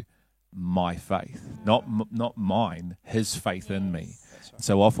to my faith, not mine, his faith in me. Right.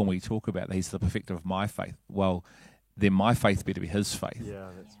 So often we talk about that he's the perfecter of my faith. Well, then my faith better be his faith, Yeah,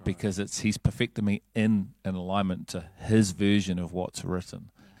 that's right. because he's perfected me in alignment to his version of what's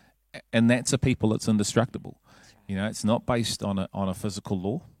written, and that's a people that's indestructible. You know, it's not based on a physical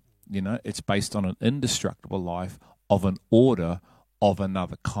law. You know, it's based on an indestructible life of an order of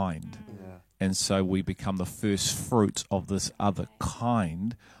another kind. Yeah. And so we become the first fruits of this other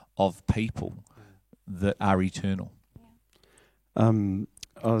kind of people that are eternal.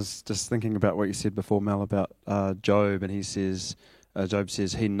 I was just thinking about what you said before, Mel, about Job, and he says, Job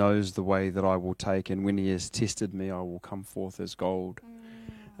says, he knows the way that I will take, and when he has tested me, I will come forth as gold.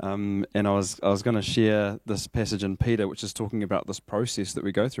 And I was going to share this passage in Peter, which is talking about this process that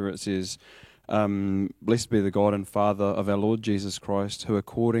we go through. It says, blessed be the God and Father of our Lord Jesus Christ, who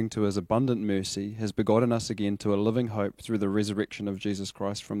according to his abundant mercy has begotten us again to a living hope through the resurrection of Jesus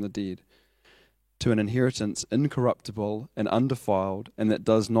Christ from the dead, to an inheritance incorruptible and undefiled, and that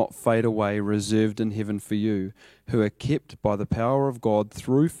does not fade away, reserved in heaven for you, who are kept by the power of God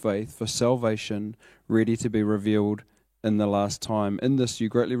through faith for salvation, ready to be revealed in the last time. In this you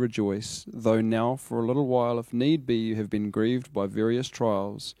greatly rejoice, though now for a little while, if need be, you have been grieved by various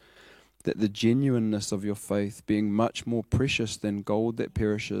trials, that the genuineness of your faith, being much more precious than gold that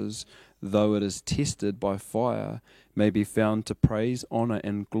perishes, though it is tested by fire, may be found to praise, honor,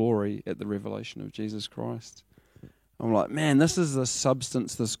 and glory at the revelation of Jesus Christ. I'm like, man, this is the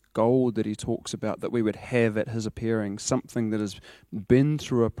substance, this gold that he talks about that we would have at his appearing, something that has been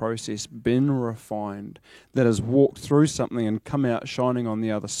through a process, been refined, that has walked through something and come out shining on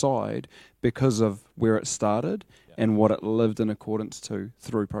the other side because of where it started and what it lived in accordance to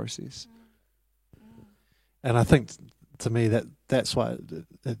through process. And I think, to me, that's why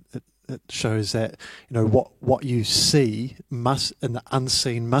it shows that, you know, what you see must in the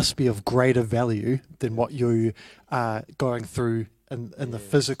unseen must be of greater value than what you are going through in the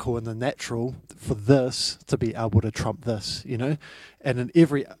physical and the natural, for this to be able to trump this, you know. And in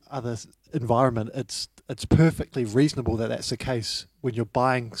every other environment, it's perfectly reasonable that that's the case. When you're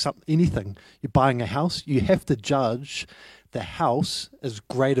buying anything, you're buying a house, you have to judge the house as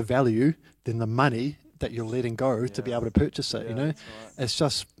greater value than the money that you're letting go to be able to purchase it, you know. It's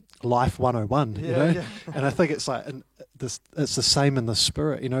just life 101, you know. And I think it's like it's the same in the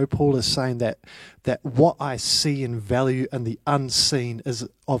spirit, you know. Paul is saying that what I see in value in the unseen is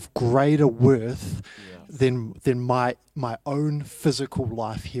of greater worth than my own physical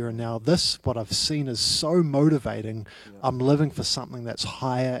life here and now. This, what I've seen, is so motivating. I'm living for something that's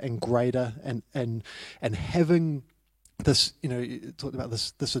higher and greater, and having this, you know, you talked about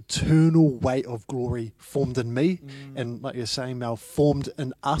this eternal weight of glory formed in me, and like you're saying, Mel, formed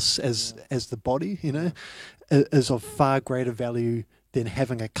in us as the body, you know, is of far greater value than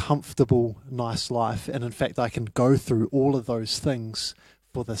having a comfortable, nice life. And in fact, I can go through all of those things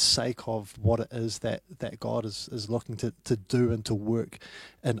for the sake of what it is that God is looking to do and to work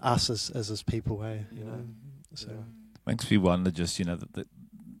in us as his people, you know. So Makes me wonder, just, you know, that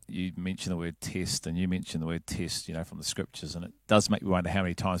you mentioned the word test, and you mentioned the word test, you know, from the scriptures, and it does make me wonder how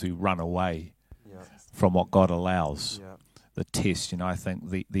many times we run away from what God allows. The test, you know, I think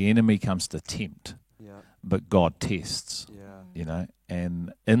the enemy comes to tempt, but God tests, you know,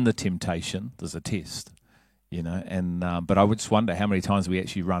 and in the temptation there's a test, you know, and but I would just wonder how many times we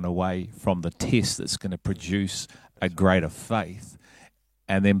actually run away from the test that's going to produce a greater faith,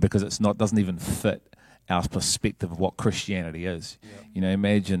 and then because it's doesn't even fit our perspective of what Christianity is. You know,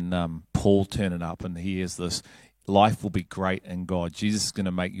 imagine Paul turning up and he has this, life will be great in God. Jesus is going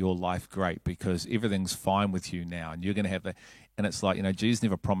to make your life great because everything's fine with you now, and you're going to have and it's like, you know, Jesus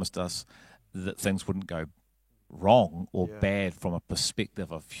never promised us that things wouldn't go wrong or bad from a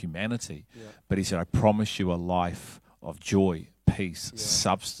perspective of humanity, but he said, I promise you a life of joy, peace,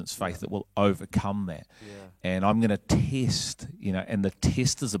 substance, faith that will overcome that. And I'm going to test, you know, and the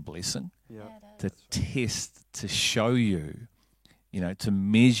test is a blessing. To test, to show you, you know, to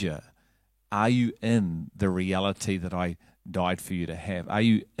measure, are you in the reality that I died for you to have? Are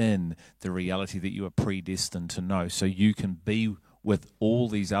you in the reality that you are predestined to know, so you can be with all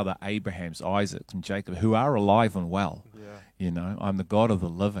these other Abrahams, Isaacs, and Jacob, who are alive and well? You know, I'm the God of the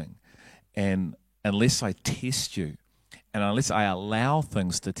living. And unless I test you and unless I allow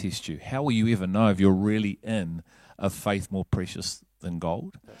things to test you, how will you ever know if you're really in a faith more precious than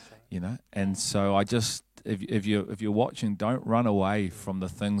gold? You know, and so I just, if you're watching, don't run away from the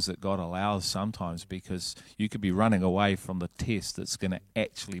things that God allows sometimes, because you could be running away from the test that's going to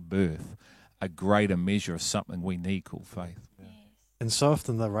actually birth a greater measure of something we need called faith. And so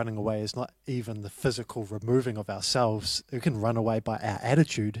often the running away is not even the physical removing of ourselves. We can run away by our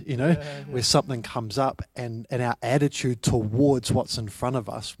attitude, you know, where something comes up and our attitude towards what's in front of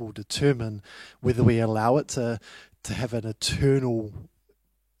us will determine whether we allow it to have an eternal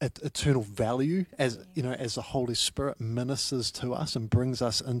value, as you know, as the Holy Spirit ministers to us and brings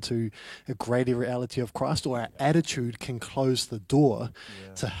us into a greater reality of Christ, or our attitude can close the door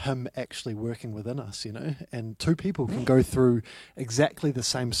to Him actually working within us, you know. And two people can go through exactly the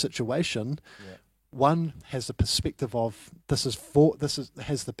same situation. One has the perspective of this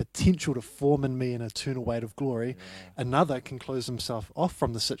has the potential to form in me an eternal weight of glory. Another can close himself off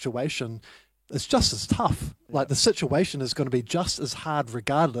from the situation. It's just as tough. Like, the situation is going to be just as hard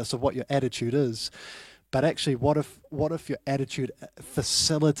regardless of what your attitude is. But actually, what if your attitude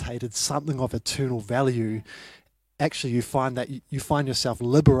facilitated something of eternal value? Actually, you find yourself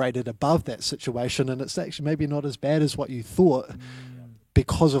liberated above that situation, and it's actually maybe not as bad as what you thought,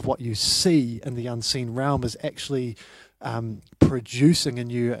 because of what you see in the unseen realm is actually producing in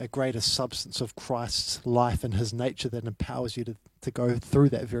you a greater substance of Christ's life and His nature that empowers you to go through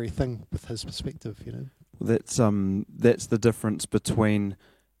that very thing with His perspective, you know. That's the difference between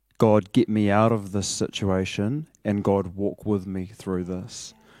God, get me out of this situation, and God, walk with me through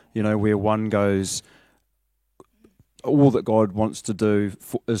this. You know, where one goes, all that God wants to do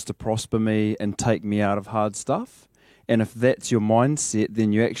is to prosper me and take me out of hard stuff. And if that's your mindset,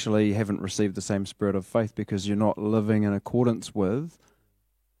 then you actually haven't received the same spirit of faith, because you're not living in accordance with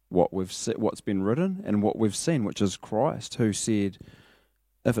what's been written and what we've seen, which is Christ, who said,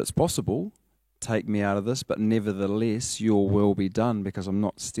 if it's possible, take me out of this, but nevertheless your will be done, because I'm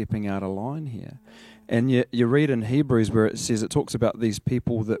not stepping out of line here. And you read in Hebrews where it talks about these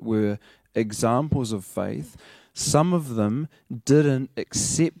people that were examples of faith. Some of them didn't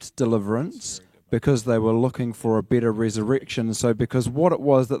accept deliverance because they were looking for a better resurrection. So because what it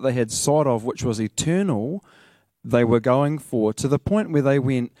was that they had sight of, which was eternal, they were going for, to the point where they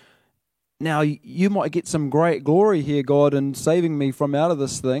went, now you might get some great glory here, God, in saving me from out of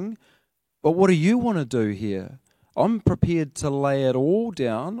this thing, but what do you want to do here? I'm prepared to lay it all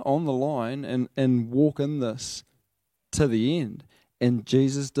down on the line and walk in this to the end. And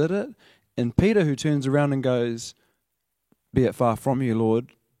Jesus did it. And Peter, who turns around and goes, be it far from you,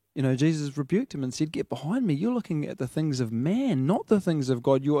 Lord, you know, Jesus rebuked him and said, get behind me. You're looking at the things of man, not the things of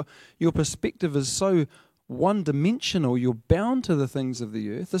God. Your perspective is so one-dimensional. You're bound to the things of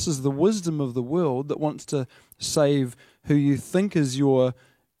the earth. This is the wisdom of the world that wants to save who you think is your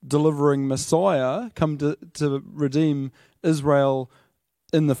delivering Messiah, come to redeem Israel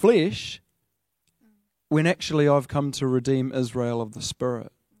in the flesh, when actually I've come to redeem Israel of the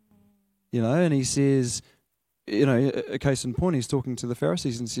Spirit. You know, and he says, you know, a case in point, he's talking to the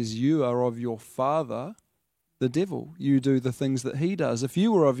Pharisees and says, you are of your father, the devil. You do the things that he does. If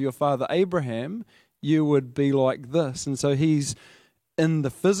you were of your father Abraham, you would be like this. And so he's in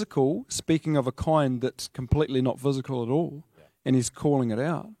the physical, speaking of a kind that's completely not physical at all, and he's calling it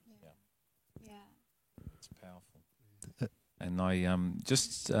out. It's powerful. And I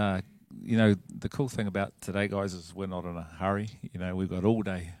just, you know, the cool thing about today, guys, is we're not in a hurry. You know, we've got all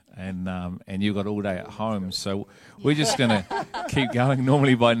day, and you've got all day at home. So we're just going to keep going.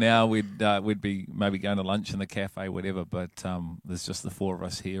 Normally by now we'd be maybe going to lunch in the cafe, whatever. But there's just the four of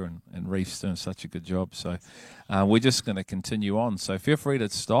us here, and Reef's doing such a good job. So we're just going to continue on. So feel free to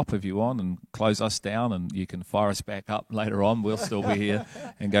stop if you want and close us down, and you can fire us back up later on. We'll still be here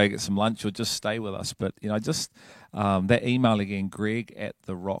and go get some lunch, or just stay with us. But, you know, just that email again,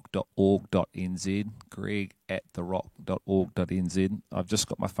 greg@therock.org.nz, greg@therock.org.nz. I've just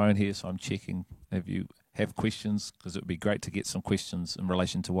got my phone here, so I'm checking if you have questions, because it would be great to get some questions in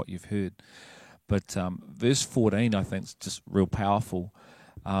relation to what you've heard. But verse 14, I think, is just real powerful,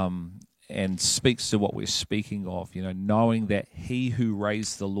 and speaks to what we're speaking of, you know, knowing that he who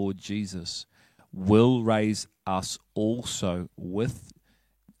raised the Lord Jesus will raise us also with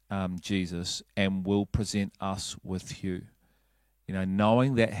Jesus, and will present us with you. You know,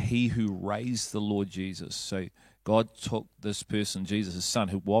 knowing that he who raised the Lord Jesus, so God took this person, Jesus, his son,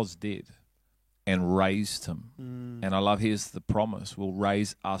 who was dead, and raised him. And I love, here's the promise, will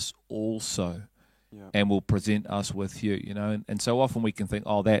raise us also, and will present us with you. You know, and so often we can think,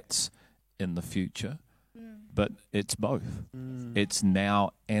 oh, that's in the future. but it's both. It's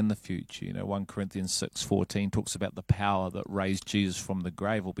now and the future. 1 Corinthians 6:14 talks about the power that raised Jesus from the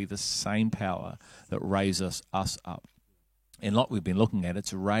grave will be the same power that raises us up. And like we've been looking at,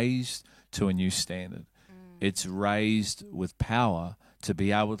 it's raised to a new standard. It's raised with power to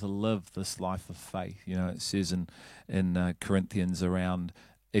be able to live this life of faith. It says in Corinthians around,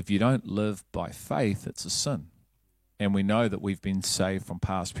 if you don't live by faith, it's a sin. And we know that we've been saved from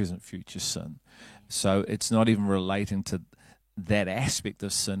past, present, future sin. So it's not even relating to that aspect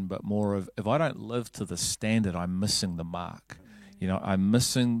of sin, but more of, if I don't live to the standard, I'm missing the mark. I'm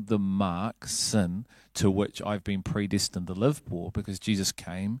missing the mark, sin, to which I've been predestined to live for, because Jesus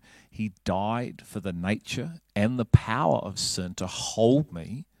came, he died for the nature and the power of sin to hold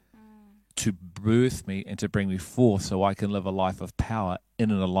me, to birth me, and to bring me forth so I can live a life of power in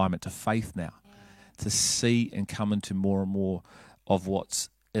an alignment to faith now, to see and come into more and more of what's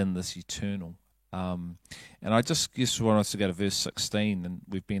in this eternal. And I just want us to go to verse 16, and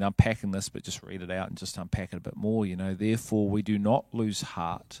we've been unpacking this, but just read it out and just unpack it a bit more. Therefore we do not lose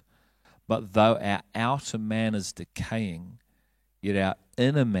heart, but though our outer man is decaying, yet our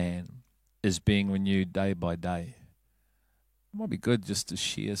inner man is being renewed day by day. It might be good just to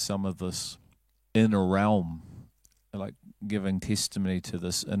share some of this inner realm, like giving testimony to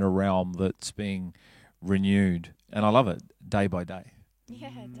this inner realm that's being renewed. And I love it, day by day. Yeah,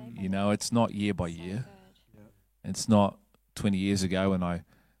 day by day. It's not year by year. So It's not 20 years ago when I,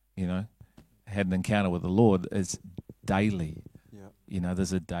 had an encounter with the Lord. It's daily. Yeah.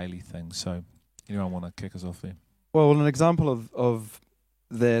 There's a daily thing. So, anyone want to kick us off there? Well, an example of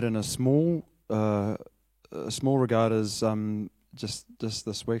that in a small regard is just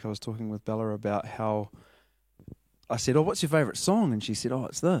this week I was talking with Bella about how I said, "Oh, what's your favourite song?" And she said, "Oh,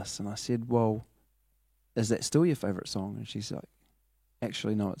 it's this." And I said, "Well, is that still your favourite song?" And she's like,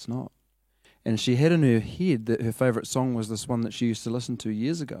 "Actually, no, it's not." And she had in her head that her favourite song was this one that she used to listen to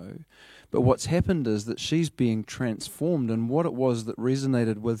years ago. But what's happened is that she's being transformed, and what it was that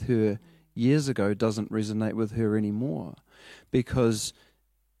resonated with her years ago doesn't resonate with her anymore, because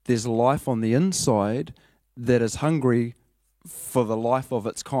there's life on the inside that is hungry for the life of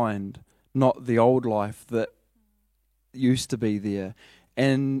its kind, not the old life that used to be there.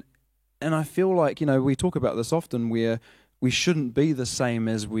 And I feel like, we talk about this often, where we shouldn't be the same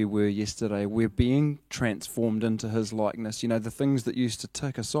as we were yesterday. We're being transformed into his likeness. The things that used to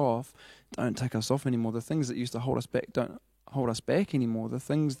tick us off don't tick us off anymore. The things that used to hold us back don't hold us back anymore. The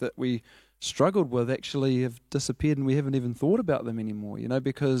things that we struggled with actually have disappeared, and we haven't even thought about them anymore,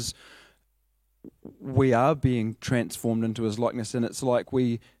 because we are being transformed into his likeness, and it's like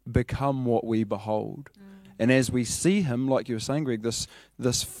we become what we behold. And as we see him, like you were saying, Greg, this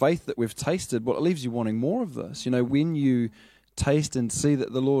faith that we've tasted, well, it leaves you wanting more of this. When you taste and see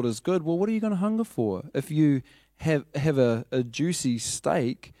that the Lord is good, well, what are you going to hunger for? If you have a juicy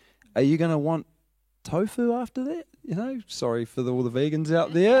steak, are you going to want tofu after that? Sorry for all the vegans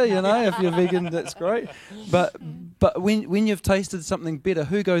out there, if you're vegan, that's great. But when you've tasted something better,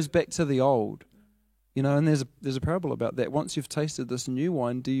 who goes back to the old? And there's a parable about that. Once you've tasted this new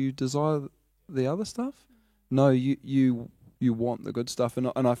wine, do you desire the other stuff? No, you want the good stuff,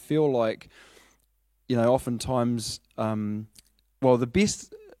 and I feel like, oftentimes, the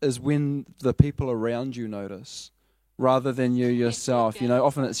best is when the people around you notice, rather than you yourself.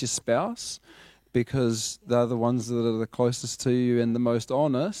 Often it's your spouse, because they're the ones that are the closest to you and the most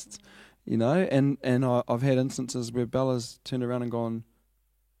honest. And I've had instances where Bella's turned around and gone,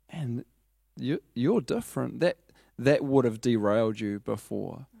 "Man, you're different." That would have derailed you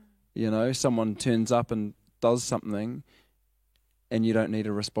before. Someone turns up and does something, and you don't need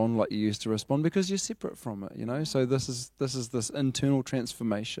to respond like you used to respond, because you're separate from it. So this is this internal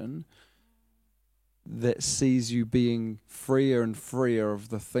transformation that sees you being freer and freer of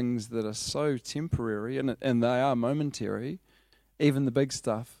the things that are so temporary, and they are momentary. Even the big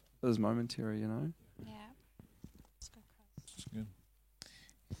stuff is momentary. Yeah. That's good.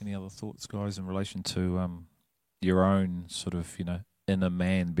 Any other thoughts, guys, in relation to your own sort of inner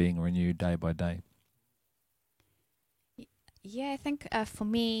man being renewed day by day? Yeah, I think for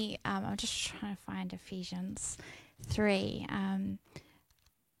me, I'm just trying to find Ephesians 3. Can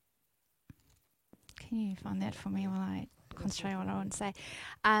you find that for me while I concentrate on what I want to say?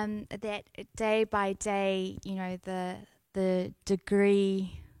 That day by day, the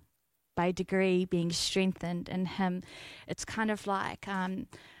degree by degree being strengthened in him. It's kind of like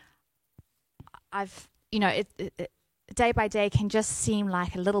day by day can just seem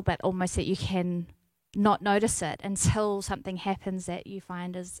like a little bit almost that you can not notice it until something happens that you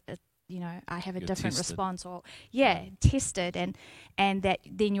find is, I have a You're different tested. response, or tested, and that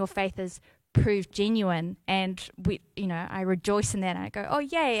then your faith is proved genuine, and I rejoice in that, and I go, oh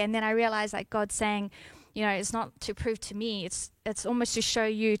yay. And then I realize like God's saying, it's not to prove to me, it's almost to show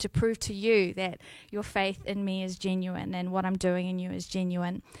you, to prove to you that your faith in me is genuine and what I'm doing in you is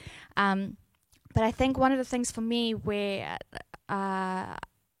genuine. But I think one of the things for me where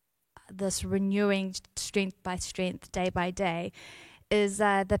this renewing strength by strength, day by day, is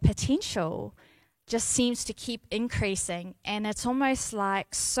the potential just seems to keep increasing, and it's almost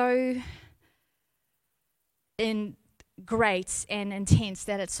like so great and intense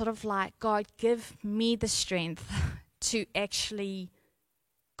that it's sort of like, God, give me the strength to actually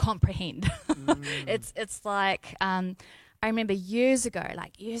comprehend. It's like I remember years ago,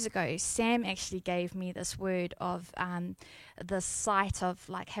 Sam actually gave me this word of the sight of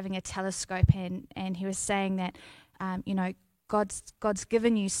like having a telescope, and he was saying that God's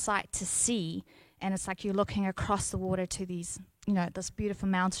given you sight to see, and it's like you're looking across the water to these, this beautiful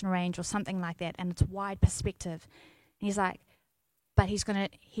mountain range or something like that, and it's wide perspective. And he's like, but he's gonna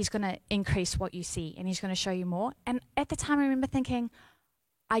increase what you see, and he's gonna show you more. And at the time, I remember thinking,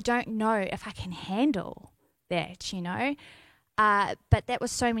 I don't know if I can handle that, but that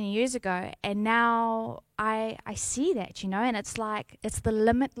was so many years ago, and now I see that, and it's like it's the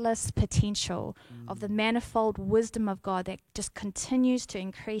limitless potential of the manifold wisdom of God that just continues to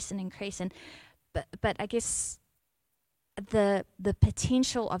increase and increase. And but I guess the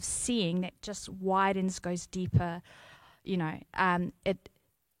potential of seeing that just widens, goes deeper, it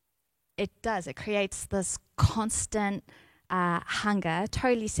creates this constant hunger,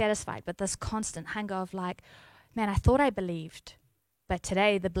 totally satisfied, but this constant hunger of like, man, I thought I believed, but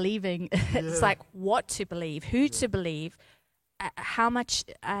today the believing, it's like what to believe, who to believe, how much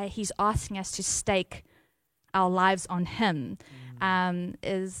he's asking us to stake our lives on him,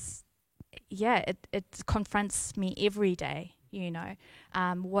 it confronts me every day.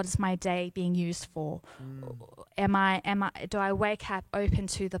 What is my day being used for? Do I wake up open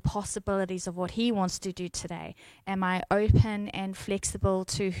to the possibilities of what he wants to do today? Am I open and flexible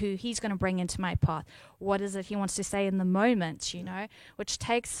to who he's going to bring into my path? What is it he wants to say in the moment, which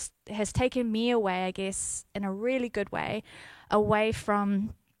has taken me away, I guess, in a really good way, away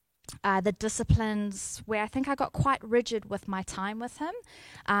from the disciplines where I think I got quite rigid with my time with him.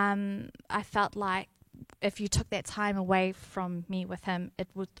 I felt like if you took that time away from me with him,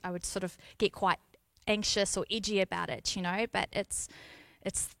 I would sort of get quite anxious or edgy about it, but it's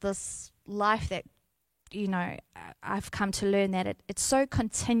this life that, I've come to learn that it's so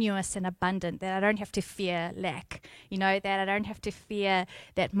continuous and abundant that I don't have to fear lack, that I don't have to fear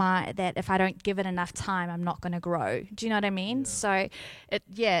that if I don't give it enough time, I'm not going to grow. Do you know what I mean? Yeah. So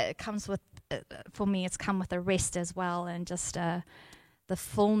it comes with, for me, it's come with a rest as well, and just the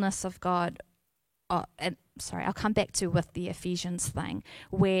fullness of God. I'll come back to with the Ephesians thing,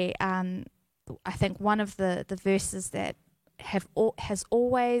 where I think one of the verses that has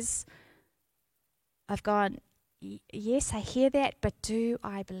always, I've gone, yes, I hear that, but do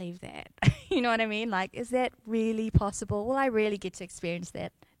I believe that? You know what I mean? Like, is that really possible? Will I really get to experience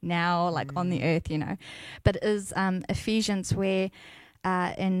that now, like on the earth, But it is Ephesians, where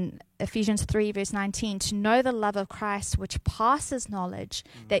in Ephesians 3 verse 19, to know the love of Christ which passes knowledge,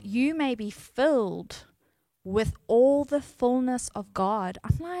 that you may be filled with all the fullness of God.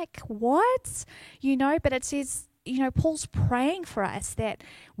 I'm like, what? But it says, Paul's praying for us that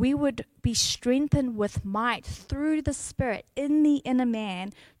we would be strengthened with might through the Spirit in the inner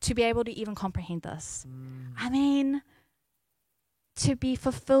man to be able to even comprehend this. I mean, to be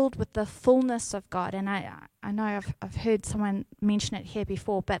fulfilled with the fullness of God. And I know I've heard someone mention it here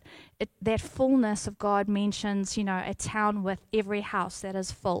before, but that fullness of God mentions, a town with every house that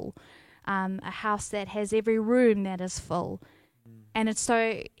is full, a house that has every room that is full. And it's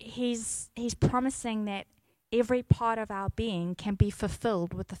so he's promising that every part of our being can be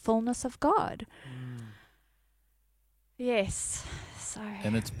fulfilled with the fullness of God. Yes. So.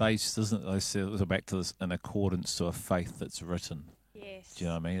 And it's based, isn't it? I said it was back to this, in accordance to a faith that's written. Yes. Do you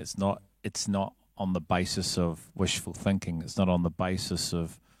know what I mean? It's not on the basis of wishful thinking. It's not on the basis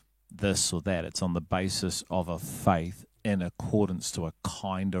of this or that. It's on the basis of a faith in accordance to a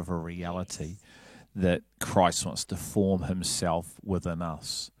kind of a reality that Christ wants to form himself within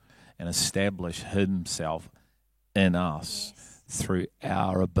us and establish himself in us through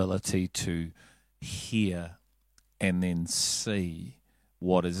our ability to hear and then see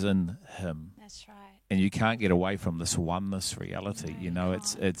what is in him. That's right. And you can't get away from this oneness reality.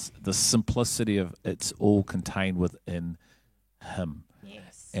 It's the simplicity of it's all contained within him.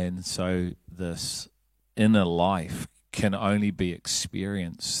 Yes. And so this inner life can only be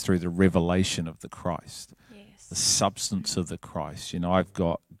experienced through the revelation of the Christ, the substance of the Christ. I've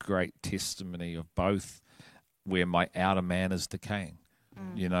got great testimony of both, where my outer man is decaying.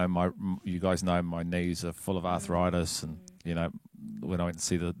 You know, you guys know my knees are full of arthritis, and you know, when I went to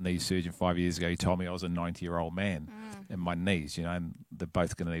see the knee surgeon 5 years ago, he told me I was a 90-year-old man in my knees. You know, and they're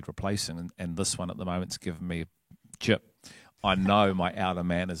both going to need replacing. And this one at the moment's giving me a chip. I know my outer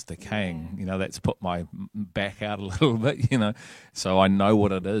man is decaying. You know, that's put my back out a little bit. You know, so I know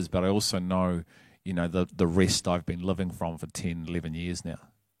what it is, but I also know, you know, the rest I've been living from for 10, 11 years now,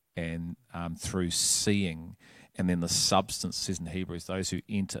 and through seeing. And then the substance says in Hebrews, those who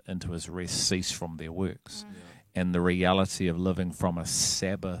enter into his rest cease from their works. And the reality of living from a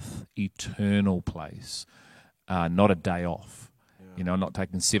Sabbath, eternal place, not a day off. You know, not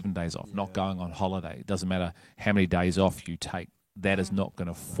taking 7 days off, not going on holiday. It doesn't matter how many days off you take. That is not going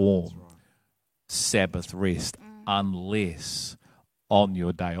to form Sabbath rest unless on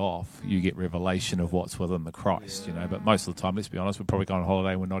your day off you get revelation of what's within the Christ, you know. But most of the time, let's be honest, we're probably going on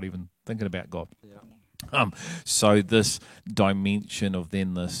holiday and we're not even thinking about God. So this dimension of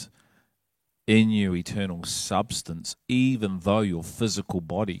then this in you eternal substance, even though your physical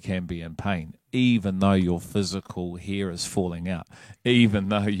body can be in pain, even though your physical hair is falling out, even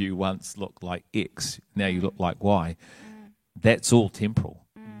though you once looked like X, now you look like Y, that's all temporal.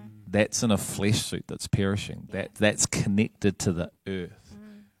 That's in a flesh suit that's perishing. That's connected to the earth,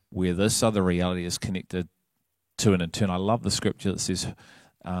 where this other reality is connected to an eternal. I love the scripture that says,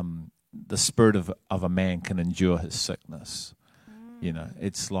 the spirit of a man can endure his sickness. You know,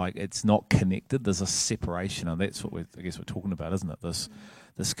 it's like it's not connected. There's a separation, and that's what I guess we're talking about, isn't it?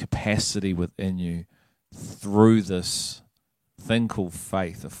 This capacity within you through this thing called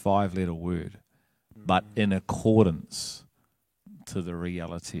faith, a 5-letter word, but in accordance to the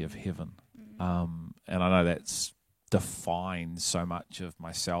reality of heaven. And I know that's defined so much of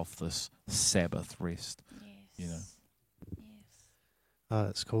myself, this Sabbath rest. You know. Oh,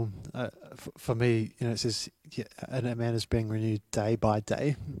 that's cool. For me, you know, it says, and a man is being renewed day by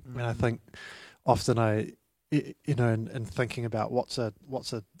day. And I think often you know, in thinking about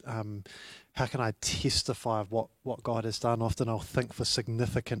how can I testify of what God has done, often I'll think for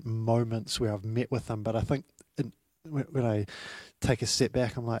significant moments where I've met with him. But I think when I take a step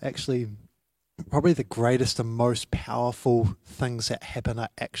back, I'm like, actually, probably the greatest and most powerful things that happen are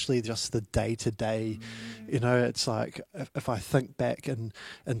actually just the day-to-day. You know, it's like if I think back in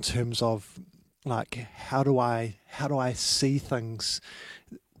terms of like how do I see things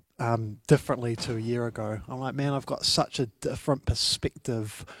differently to a year ago. I'm like, man, I've got such a different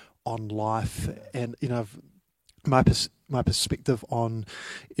perspective on life, and you know, my perspective on,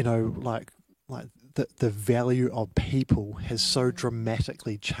 you know, like the value of people has so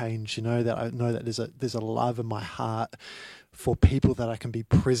dramatically changed, you know, that I know that there's a love in my heart for people, that I can be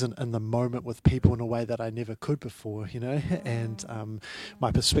present in the moment with people in a way that I never could before, you know, and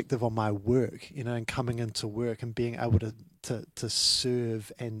my perspective on my work, you know, and coming into work and being able to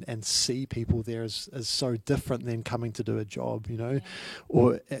serve and see people there is so different than coming to do a job, you know,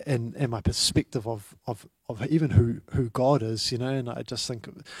 or and my perspective of even who God is, you know. And I just think,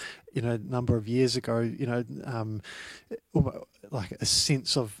 you know, a number of years ago, you know, like a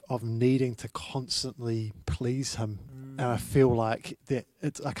sense of needing to constantly please him. And I feel like that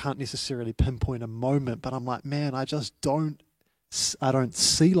I can't necessarily pinpoint a moment, but I'm like, man, I don't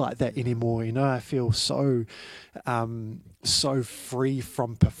see like that anymore. You know, I feel so free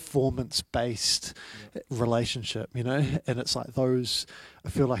from performance-based relationship, you know, and it's like I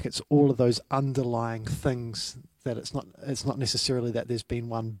feel like it's all of those underlying things that it's not necessarily that there's been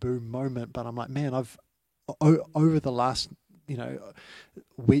one boom moment, but I'm like, man, I've over the last, you know,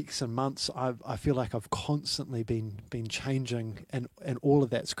 weeks and months, I feel like I've constantly been changing, and all of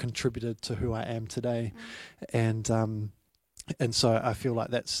that's contributed to who I am today, and so I feel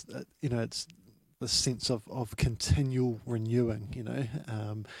like that's, you know, it's the sense of continual renewing, you know,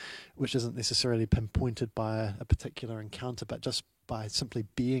 which isn't necessarily pinpointed by a particular encounter, but just by simply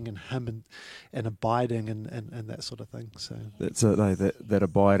being in him and abiding and that sort of thing. So that's it, that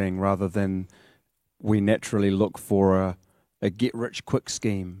abiding, rather than we naturally look for a get-rich-quick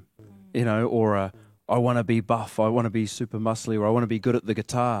scheme, you know, or I want to be buff, I want to be super muscly, or I want to be good at the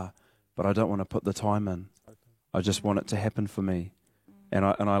guitar, but I don't want to put the time in. I just want it to happen for me. And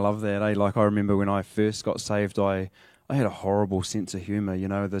I love that. Like, I remember when I first got saved, I had a horrible sense of humour, you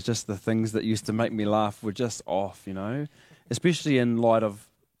know. There's just the things that used to make me laugh were just off, you know, especially in light of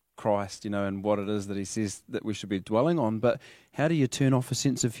Christ, you know, and what it is that he says that we should be dwelling on. But how do you turn off a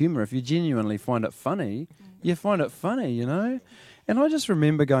sense of humour? If you genuinely find it funny, you find it funny, you know. And I just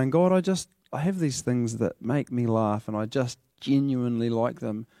remember going, God, I have these things that make me laugh, and I just genuinely like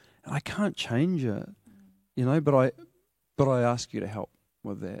them, and I can't change it, you know, but I ask you to help.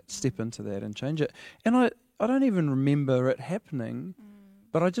 with that, step into that and change it. And I don't even remember it happening,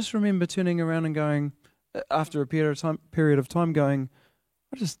 but I just remember turning around and going, after a period of time going,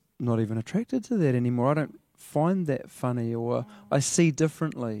 I'm just not even attracted to that anymore. I don't find that funny, or I see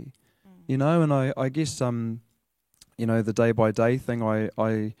differently, you know. And I guess, you know, the day by day thing,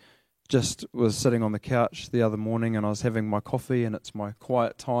 I just was sitting on the couch the other morning and I was having my coffee, and it's my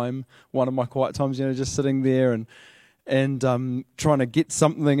quiet time, one of my quiet times, you know, just sitting there and trying to get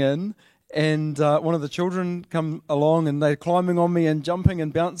something in. And one of the children come along and they're climbing on me and jumping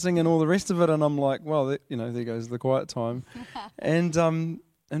and bouncing and all the rest of it. And I'm like, well, you know, there goes the quiet time. And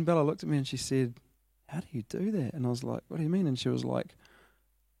Bella looked at me and she said, how do you do that? And I was like, what do you mean? And she was like,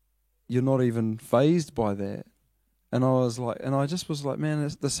 you're not even fazed by that. And I was like, and I just was like, man,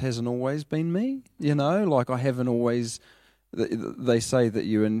 this hasn't always been me, you know, like I haven't always. They say that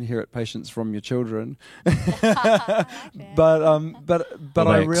you inherit patience from your children, but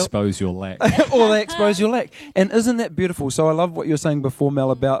they expose your lack, or they expose your lack. And isn't that beautiful? So I love what you were saying before,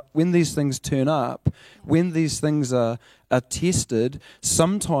 Mel, about when these things turn up, when these things are tested.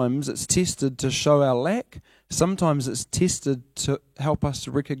 Sometimes it's tested to show our lack. Sometimes it's tested to help us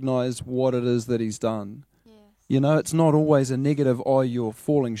to recognise what it is that He's done. Yes. You know, it's not always a negative. Oh, you're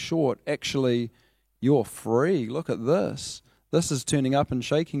falling short. Actually, you're free. Look at this. This is turning up and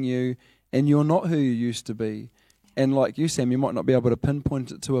shaking you, and you're not who you used to be. And like you, Sam, you might not be able to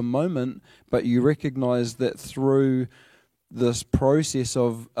pinpoint it to a moment, but you recognise that through this process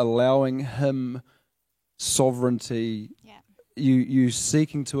of allowing Him sovereignty, you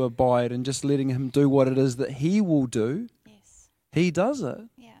seeking to abide and just letting Him do what it is that He will do. Yes. He does it.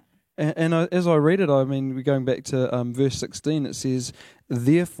 Yeah. And as I read it, I mean, we're going back to verse 16, it says,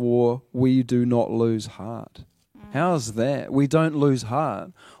 therefore we do not lose heart. How's that? We don't lose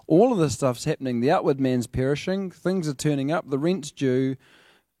heart. All of this stuff's happening. The outward man's perishing. Things are turning up. The rent's due.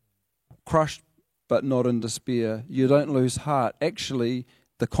 Crushed but not in despair. You don't lose heart. Actually,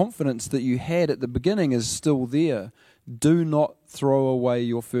 the confidence that you had at the beginning is still there. Do not throw away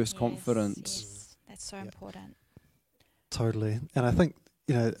your first confidence. Yes. That's so important. Totally. And I think,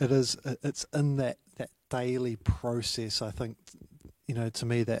 you know, it's in that daily process, I think, you know, to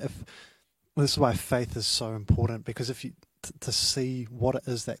me, that this is why faith is so important, because if you to see what it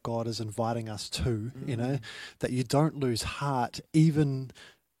is that God is inviting us to, you know, that you don't lose heart, even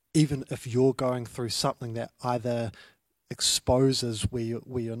if you're going through something that either exposes where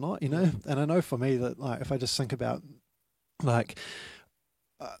you're not, you know. And I know for me that, like, if I just think about, like,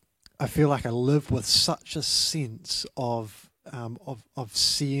 I feel like I live with such a sense of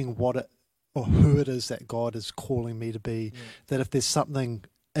seeing what it or who it is that God is calling me to be, that if there's something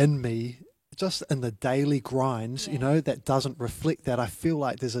in me, just in the daily grind, you know, that doesn't reflect that, I feel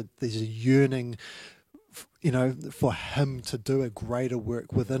like there's a yearning, you know, for Him to do a greater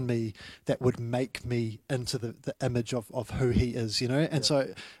work within me that would make me into the image of who He is, you know. And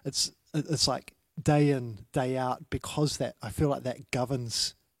so it's like day in, day out, because that I feel like that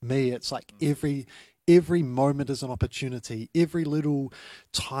governs me. It's like every moment is an opportunity. Every little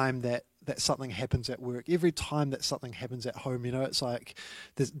time that something happens at work, every time that something happens at home, you know, it's like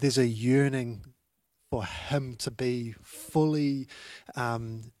there's a yearning for Him to be fully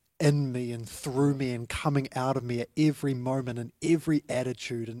in me and through me and coming out of me at every moment and every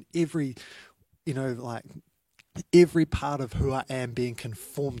attitude and every, you know, like every part of who I am being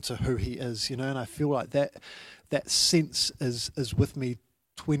conformed to who He is, you know. And I feel like that sense is with me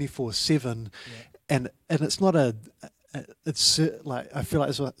 24/7, and it's not it's like, I feel like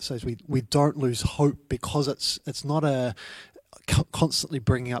it says we don't lose hope, because it's not a constantly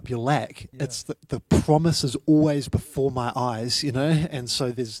bringing up your lack. It's the promise is always before my eyes, you know. And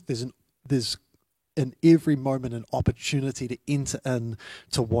so there's in every moment an opportunity to enter in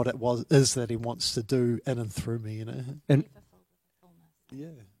to what is that He wants to do in and through me, you know.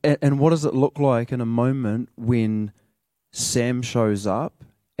 And what does it look like in a moment when Sam shows up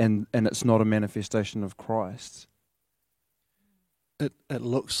and it's not a manifestation of Christ? It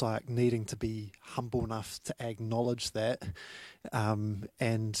looks like needing to be humble enough to acknowledge that, and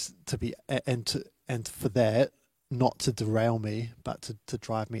for that not to derail me, but to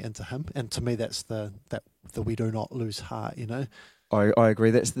drive me into Him. And to me, that's the we do not lose heart, you know. I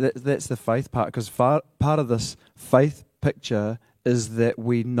agree. That's the faith part, because part of this faith picture is that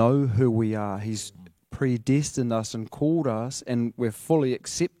we know who we are. He's predestined us and called us, and we're fully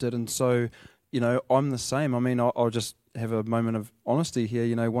accepted. And so, you know, I'm the same. I mean, I'll just have a moment of honesty here.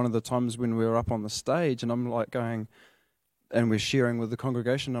 You know, one of the times when we were up on the stage and I'm like going, and we're sharing with the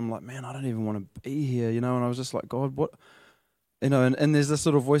congregation, I'm like, man, I don't even want to be here, you know. And I was just like, God, what, you know, and there's this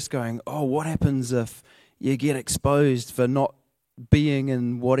sort of voice going, oh, what happens if you get exposed for not being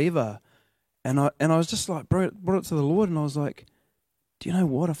in whatever. And I was just like, brought it to the Lord, and I was like, do you know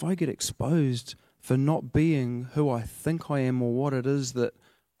what? If I get exposed for not being who I think I am or what it is that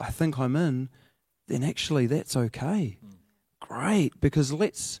I think I'm in, then actually that's okay. Great, because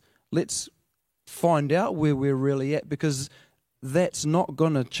let's find out where we're really at, because that's not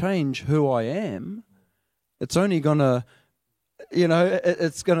going to change who I am. It's only going to,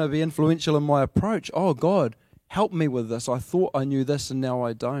 it's going to be influential in my approach. Oh, God, help me with this. I thought I knew this and now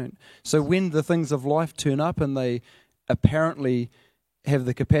I don't. So when the things of life turn up and they apparently have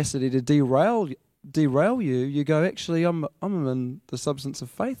the capacity to derail you, you go, actually, I'm in the substance of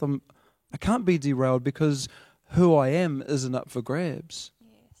faith. I can't be derailed because who I am isn't up for grabs.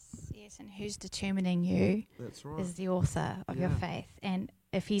 Yes, and who's determining you That's right. is the author of your faith. And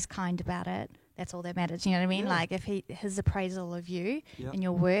if he's kind about it, that's all that matters. You know what I mean? Yeah. Like if his appraisal of you Yeah. and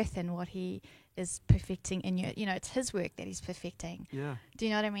your worth and what he is perfecting in you, it's his work that he's perfecting. Yeah. Do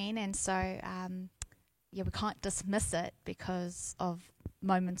you know what I mean? And so, we can't dismiss it because of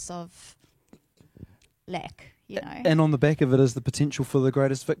moments of lack, And on the back of it is the potential for the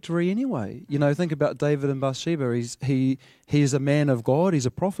greatest victory anyway. Think about David and Bathsheba. He's a man of God. He's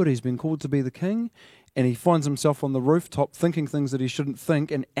a prophet. He's been called to be the king. And he finds himself on the rooftop thinking things that he shouldn't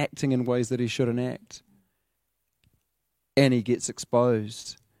think and acting in ways that he shouldn't act. And he gets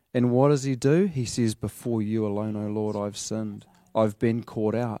exposed. And what does he do? He says, before you alone, O Lord, I've sinned. I've been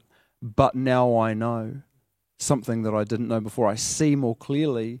caught out. But now I know something that I didn't know before. I see more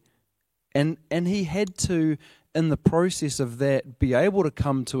clearly. And he had to, in the process of that, be able to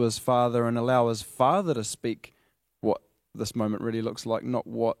come to his father and allow his father to speak what this moment really looks like, not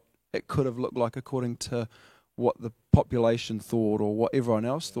what it could have looked like according to what the population thought or what everyone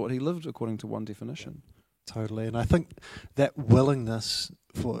else thought. He lived according to one definition. Totally. And I think that willingness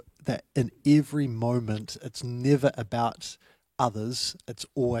for that in every moment, it's never about others. It's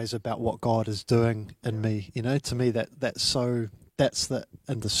always about what God is doing in me. To me, that's the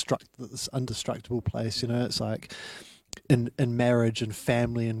this indestructible place. It's like in marriage and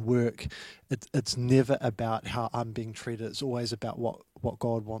family and work, it's never about how I'm being treated. It's always about what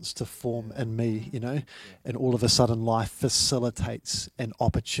God wants to form in me, and all of a sudden life facilitates an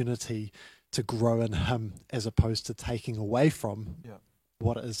opportunity to grow in Him as opposed to taking away from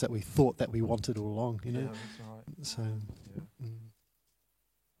what it is that we thought that we wanted all along, Yeah, that's right. So,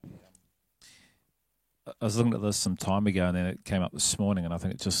 I was looking at this some time ago, and then it came up this morning, and I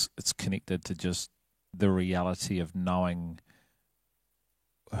think it's connected to just the reality of knowing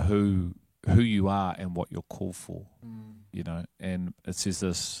who you are and what you're called for. And it says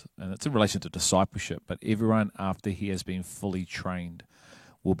this, and it's in relation to discipleship, but everyone after he has been fully trained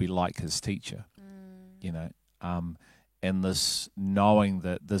will be like his teacher. And this knowing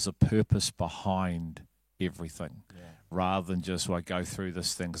that there's a purpose behind everything, rather than just, I go through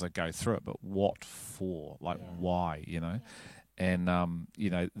this thing because I go through it, but what for? Why, And,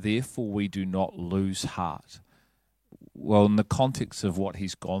 therefore we do not lose heart. Well, in the context of what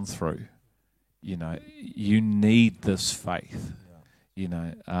he's gone through, you need this faith.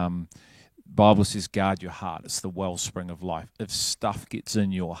 Bible says, guard your heart. It's the wellspring of life. If stuff gets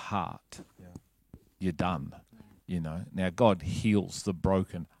in your heart, you're done. Now God heals the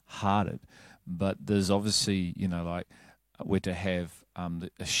broken-hearted, but there's obviously, we're to have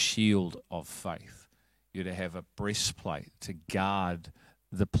a shield of faith. You're to have a breastplate to guard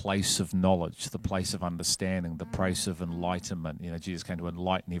the place of knowledge, the place of understanding, the place of enlightenment. Jesus came to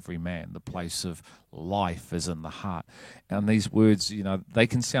enlighten every man. The place of life is in the heart. And these words, they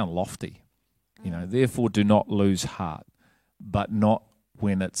can sound lofty. Therefore do not lose heart, but not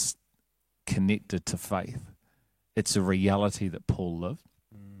when it's connected to faith. It's a reality that Paul lived,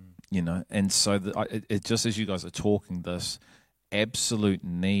 and so it just as you guys are talking, this absolute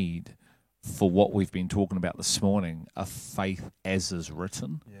need for what we've been talking about this morning, a faith as is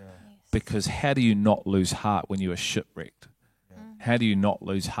written. Because how do you not lose heart when you are shipwrecked? How do you not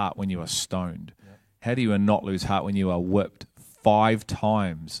lose heart when you are stoned? How do you not lose heart when you are whipped 5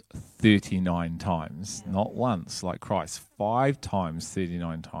 times, 39 times, not once like Christ, 5 times,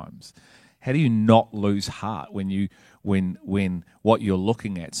 39 times? How do you not lose heart when what you're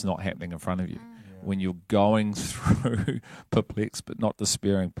looking at's not happening in front of you? When you're going through perplexed but not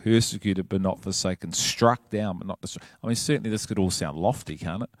despairing, persecuted but not forsaken, struck down but not destroyed. I mean, certainly this could all sound lofty,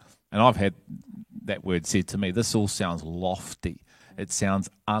 can't it? And I've had that word said to me, this all sounds lofty. It sounds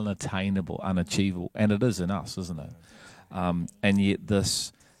unattainable, unachievable, and it is in us, isn't it? And yet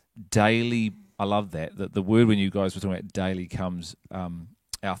this daily, I love that the word when you guys were talking about daily comes,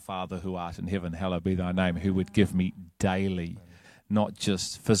 our Father who art in heaven, hallowed be thy name, who would give me daily, not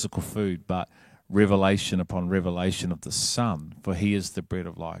just physical food, but revelation upon revelation of the Son, for he is the bread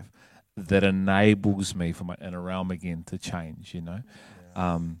of life, that enables me for my inner realm again to change,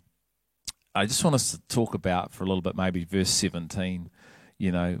 I just want us to talk about for a little bit maybe verse 17,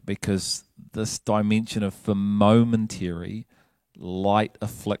 because this dimension of for momentary light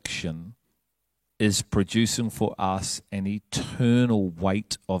affliction is producing for us an eternal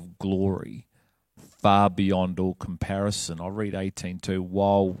weight of glory far beyond all comparison. I'll read 18:2.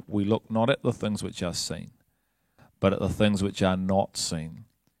 While we look not at the things which are seen, but at the things which are not seen.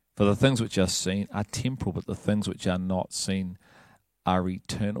 For the things which are seen are temporal, but the things which are not seen are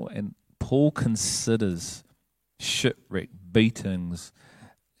eternal. And Paul considers shipwreck, beatings,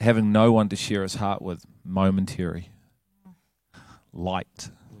 having no one to share his heart with, momentary,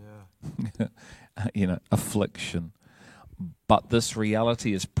 light, affliction. But this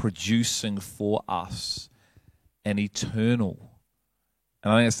reality is producing for us an eternal,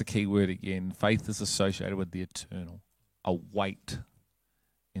 and I think that's the key word again, faith is associated with the eternal, a weight,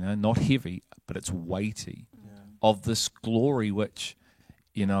 not heavy, but it's weighty, of this glory which,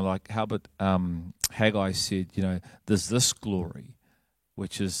 like Albert Haggai said, there's this glory,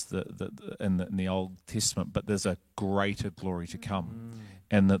 which is in the Old Testament, but there's a greater glory to come,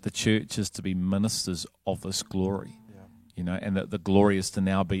 and that the church is to be ministers of this glory, and that the glory is to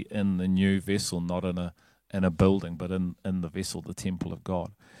now be in the new vessel, not in a building, but in the vessel, the temple of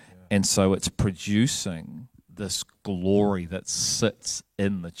God. And so it's producing this glory that sits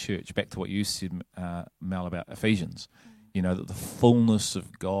in the church. Back to what you said, Mel, about Ephesians, that the fullness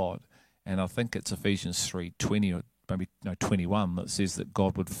of God, and I think it's Ephesians 3:20 or maybe 21 that says that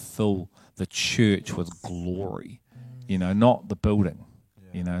God would fill the church with glory, not the building.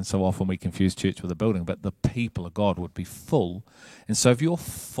 And so often we confuse church with a building, but the people of God would be full. And so if you're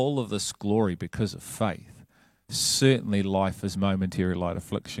full of this glory because of faith, certainly life is momentary light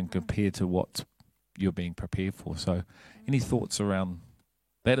affliction compared to what you're being prepared for. So any thoughts around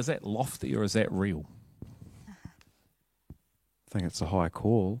that? Is that lofty or is that real? I think it's a high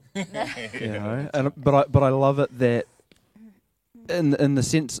call, but I love it that in the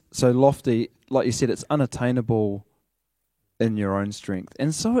sense, so lofty, like you said, it's unattainable in your own strength,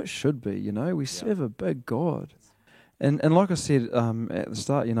 and so it should be. We serve a big God, and like I said at the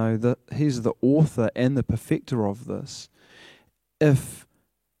start, He's the author and the perfecter of this. If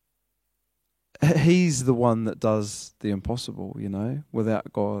He's the one that does the impossible,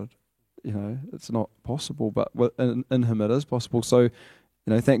 without God, it's not possible, but in Him it is possible. So,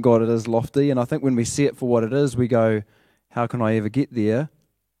 thank God it is lofty, and I think when we see it for what it is, we go, how can I ever get there?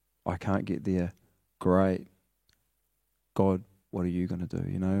 I can't get there. Great. God, what are you going to do?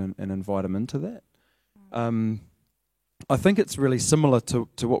 And invite Him into that. I think it's really similar to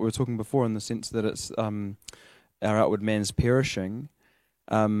what we were talking before in the sense that it's our outward man's perishing.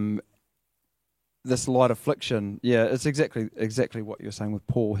 This light affliction, it's exactly what you're saying with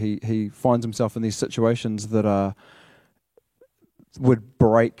Paul. He finds himself in these situations that would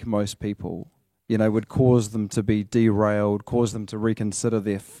break most people, would cause them to be derailed, cause them to reconsider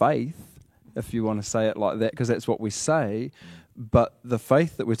their faith, if you want to say it like that, because that's what we say. But the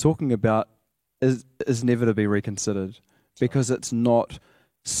faith that we're talking about is never to be reconsidered, because it's not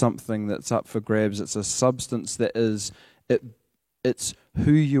something that's up for grabs. It's a substance that is it's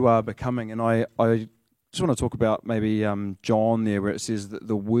who you are becoming. And I just want to talk about maybe John there, where it says that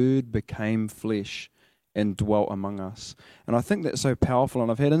the Word became flesh and dwelt among us. And I think that's so powerful. And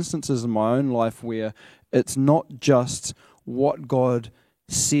I've had instances in my own life where it's not just what God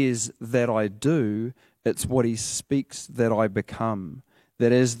says that I do, it's what He speaks that I become.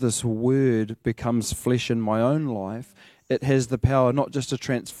 That as this Word becomes flesh in my own life, it has the power not just to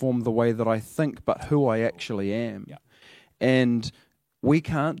transform the way that I think, but who I actually am. Yeah. And we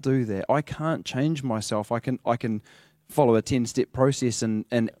can't do that. I can't change myself. I can follow a 10-step process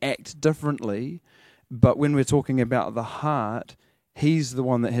and act differently, but when we're talking about the heart, He's the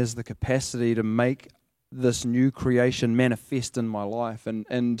one that has the capacity to make this new creation manifest in my life,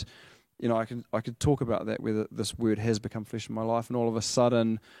 and I could talk about that, where this Word has become flesh in my life, and all of a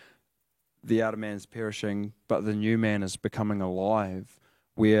sudden the outer man's perishing, but the new man is becoming alive,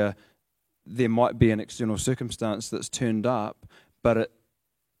 where there might be an external circumstance that's turned up, but it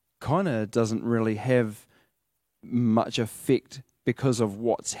kind of doesn't really have much effect because of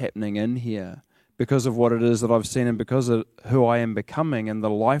what's happening in here, because of what it is that I've seen, and because of who I am becoming, and the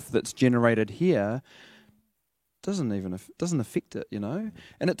life that's generated here doesn't affect it, and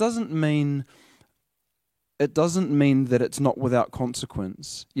it doesn't mean that it's not without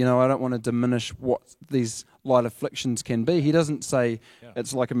consequence. I don't want to diminish what these light afflictions can be. He doesn't say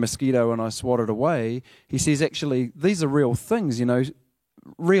it's like a mosquito and I swat it away. He says, actually, these are real things,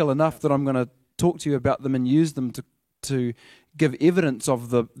 real enough that I'm going to talk to you about them and use them to give evidence of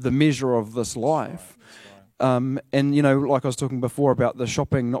the measure of this life. And, like I was talking before about the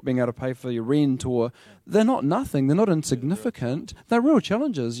shopping, not being able to pay for your rent, or they're not nothing, they're not insignificant, they're real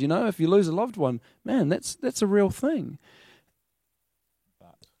challenges. If you lose a loved one, man, that's a real thing.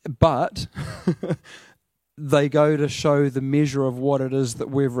 But they go to show the measure of what it is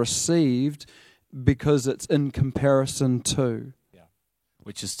that we've received, because it's in comparison to.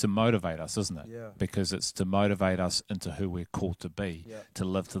 Which is to motivate us, isn't it? Yeah. Because it's to motivate us into who we're called to be, Yeah. to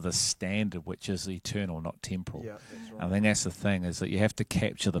live to the standard which is eternal, not temporal. Yeah, that's right. I think that's the thing, is that you have to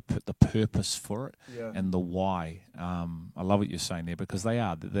capture the purpose for it and the why. I love what you're saying there, because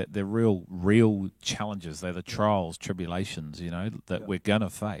they're real challenges. They're the trials, tribulations, that we're going to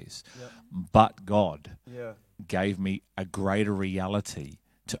face. Yeah. But God Yeah. gave me a greater reality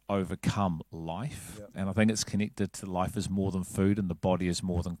to overcome life. Yep. And I think it's connected to life is more than food and the body is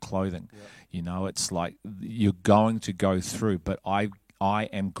more than clothing. Yep. It's like you're going to go through, but I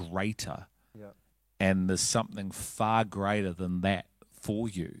am greater. Yep. And there's something far greater than that for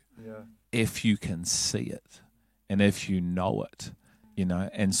you if you can see it and if you know it,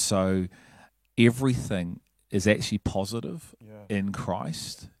 And so everything is actually positive in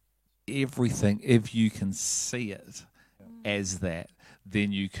Christ. Everything, if you can see it as that,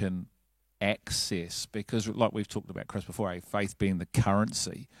 then you can access, because like we've talked about, Chris, before, faith being the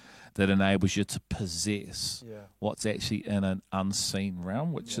currency that enables you to possess what's actually in an unseen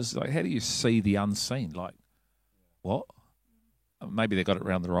realm, which is like, how do you see the unseen? Like, what? Maybe they got it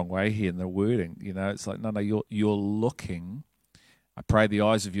around the wrong way here in the wording. It's like, no, you're looking. I pray the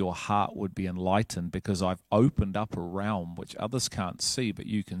eyes of your heart would be enlightened, because I've opened up a realm which others can't see, but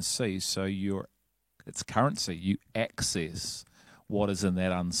you can see. So it's currency. You access what is in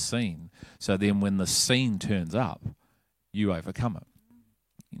that unseen. So then when the seen turns up, you overcome it.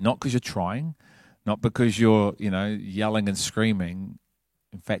 Not because you're trying, not because you're, yelling and screaming.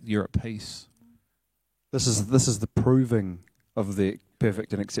 In fact, you're at peace. This is the proving of the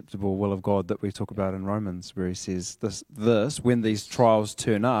perfect and acceptable will of God that we talk about in Romans, where he says this when these trials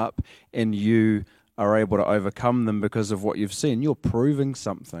turn up and you are able to overcome them because of what you've seen, you're proving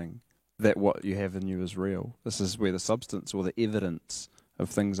something, that what you have in you is real. This is where the substance or the evidence of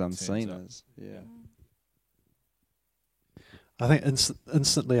things unseen is. Yeah. I think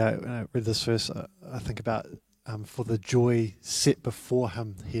instantly, when I read this verse, I think about for the joy set before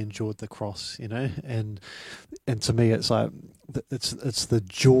him, he endured the cross. And to me, it's like it's the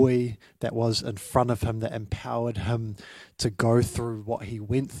joy that was in front of him that empowered him to go through what he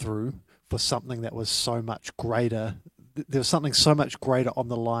went through for something that was so much greater. There was something so much greater on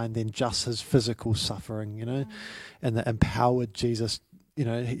the line than just his physical suffering, and that empowered Jesus.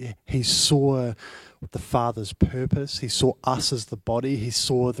 He saw the Father's purpose. He saw us as the body. He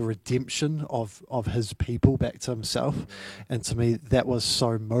saw the redemption of his people back to himself. And to me, that was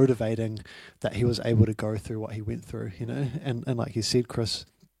so motivating that he was able to go through what he went through, And like you said, Chris,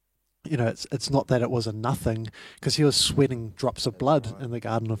 it's not that it was a nothing, because he was sweating drops of blood in the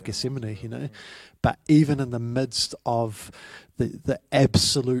Garden of Gethsemane, But even in the midst of the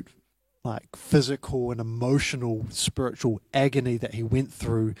absolute physical and emotional, spiritual agony that he went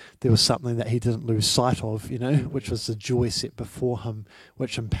through, there was something that he didn't lose sight of, which was the joy set before him,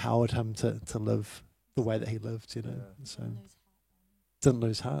 which empowered him to live the way that he lived, So didn't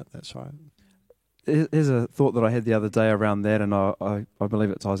lose heart. That's right. Here's a thought that I had the other day around that, and I believe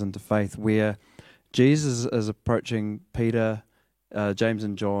it ties into faith, where Jesus is approaching Peter, James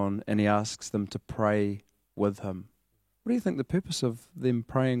and John, and he asks them to pray with him. What do you think the purpose of them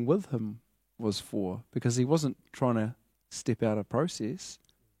praying with him was for? Because he wasn't trying to step out of process.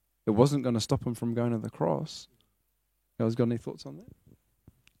 It wasn't going to stop him from going to the cross. You guys got any thoughts on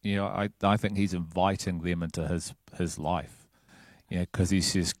that? I think he's inviting them into his life. Because he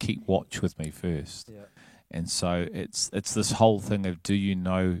says, keep watch with me first. Yeah. And so it's this whole thing of, do you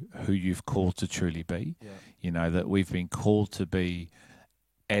know who you've called to truly be? Yeah. That we've been called to be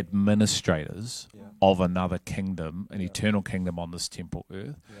administrators of another kingdom, an eternal kingdom on this temporal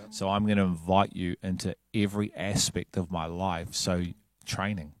earth. Yeah. So I'm going to invite you into every aspect of my life. So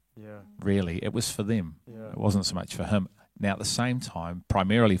training, really, it was for them. Yeah. It wasn't so much for him. Now, at the same time,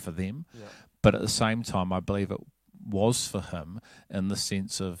 primarily for them, but at the same time, I believe it was for him in the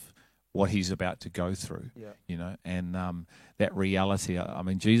sense of what he's about to go through, and that reality. I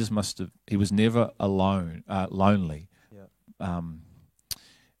mean, Jesus he was never lonely. Yeah.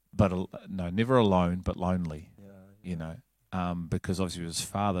 Never alone, but lonely, because obviously he was his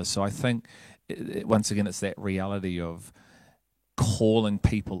Father. So I think, once again, it's that reality of calling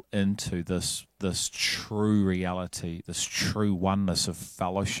people into this true reality, this true oneness of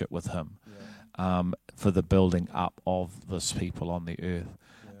fellowship with him. for the building up of this people on the earth.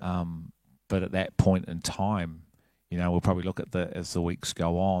 Yeah. But at that point in time, we'll probably look at as the weeks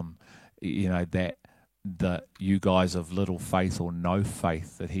go on, that you guys of little faith or no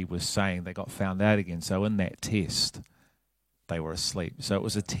faith that he was saying, they got found out again. So in that test, they were asleep. So it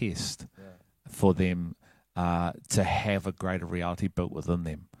was a test for them to have a greater reality built within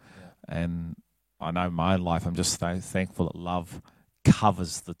them. Yeah. And I know my own life, I'm just thankful that love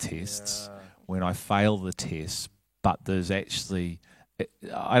covers the tests when I fail the test, but there's actually,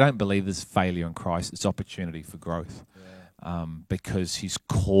 I don't believe there's failure in Christ, it's opportunity for growth, because he's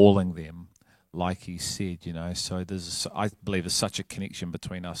calling them, like he said, so I believe there's such a connection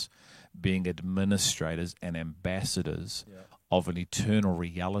between us being administrators and ambassadors of an eternal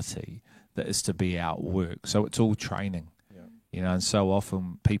reality that is to be our work. So it's all training, and so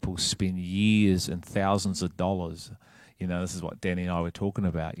often people spend years and thousands of dollars. This is what Danny and I were talking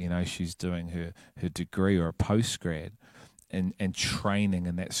about. She's doing her degree or a postgrad and training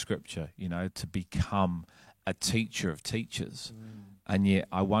in that scripture, to become a teacher of teachers. And yet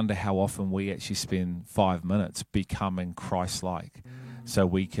I wonder how often we actually spend 5 minutes becoming Christ-like so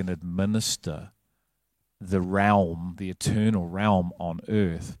we can administer the realm, the eternal realm on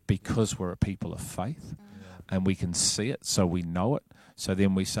earth, because we're a people of faith and we can see it, so we know it. So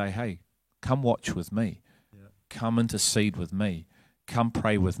then we say, hey, come watch with me. Come intercede with me. Come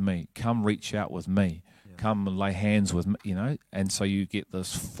pray with me. Come reach out with me. Come and lay hands with me, And so you get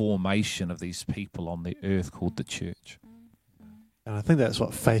this formation of these people on the earth called the church. And I think that's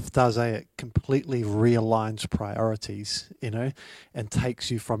what faith does, It completely realigns priorities, and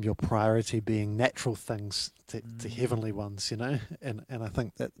takes you from your priority being natural things to heavenly ones, And I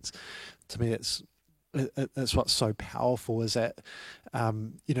think that, to me, it's what's so powerful, is that,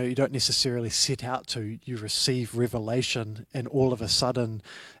 you don't necessarily set out to, you receive revelation, and all of a sudden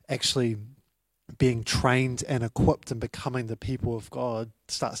actually being trained and equipped and becoming the people of God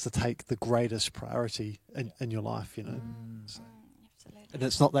starts to take the greatest priority in your life, So. And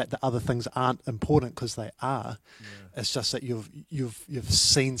it's not that the other things aren't important, because they are. It's just that you've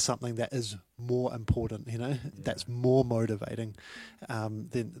seen something that is more important, that's more motivating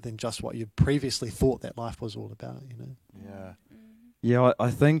than just what you previously thought that life was all about, Yeah, I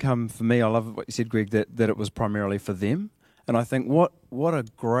think for me, I love what you said, Greg, that it was primarily for them. And I think what a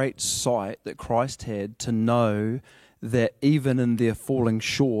great sight that Christ had to know that even in their falling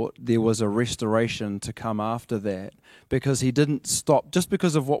short, there was a restoration to come after that, because he didn't stop, just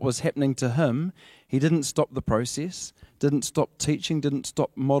because of what was happening to him, he didn't stop the process, didn't stop teaching, didn't stop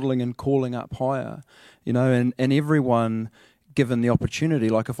modelling and calling up higher, and everyone given the opportunity.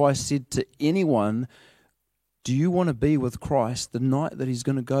 Like if I said to anyone, do you want to be with Christ the night that he's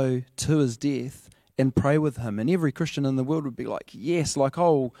going to go to his death and pray with him? And every Christian in the world would be like, yes, like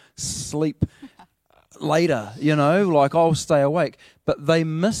I'll sleep later, like I'll stay awake. But they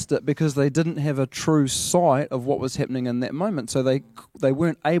missed it because they didn't have a true sight of what was happening in that moment. So they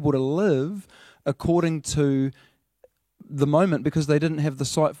weren't able to live according to the moment, because they didn't have the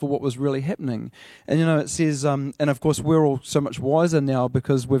sight for what was really happening. And it says, and of course we're all so much wiser now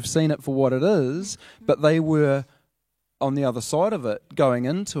because we've seen it for what it is, but they were on the other side of it, going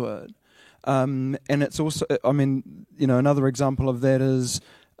into it. And it's also, another example of that is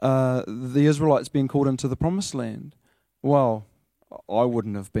the Israelites being called into the promised land. Well, I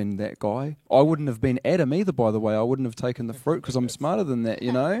wouldn't have been that guy. I wouldn't have been Adam either, by the way. I wouldn't have taken the fruit because I'm smarter than that,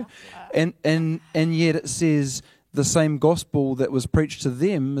 And yet it says the same gospel that was preached to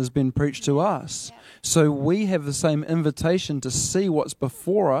them has been preached to us. So we have the same invitation to see what's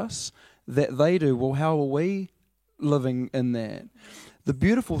before us that they do. Well, how are we living in that? The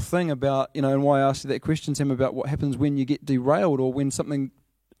beautiful thing about, and why I asked you that question, Sam, about what happens when you get derailed or when something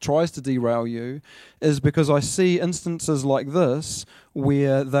tries to derail you, is because I see instances like this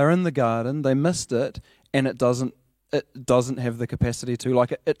where they're in the garden, they missed it, and it doesn't have the capacity to,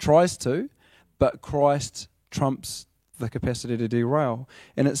 like it tries to, but Christ trumps the capacity to derail.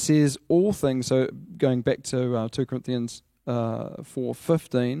 And it says all things, so going back to 2 Corinthians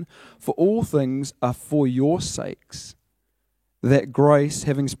 4:15, for all things are for your sakes, that grace,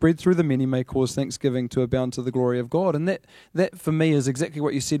 having spread through the many, may cause thanksgiving to abound to the glory of God. And that for me is exactly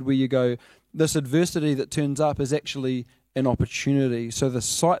what you said, where you go, this adversity that turns up is actually an opportunity. So the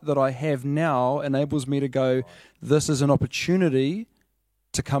sight that I have now enables me to go, this is an opportunity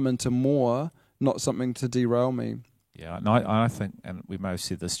to come into more, not something to derail me. Yeah, and I think, and we may have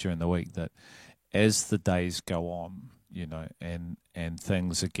said this during the week, that as the days go on, and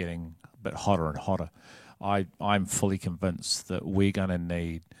things are getting a bit hotter and hotter, I'm fully convinced that we're going to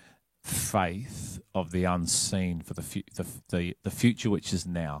need faith of the unseen for the future, which is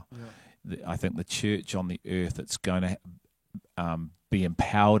now. I think the church on the earth that's going to be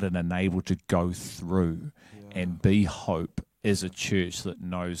empowered and enabled to go through and be hope is a church that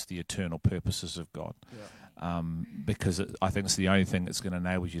knows the eternal purposes of God. Because I think it's the only thing that's going to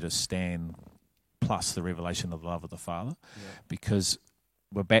enable you to stand, plus the revelation of the love of the Father. Because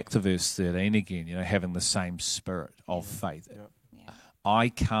we're back to verse 13 again, having the same spirit of faith. I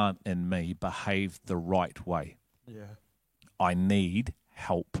can't in me behave the right way. I need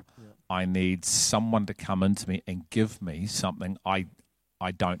help. I need someone to come into me and give me something I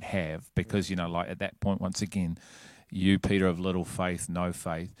don't have, because, like at that point, once again, you, Peter, of little faith, no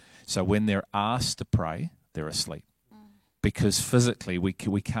faith. So when they're asked to pray, they're asleep. Because physically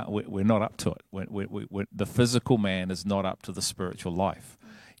we're not up to it. The physical man is not up to the spiritual life.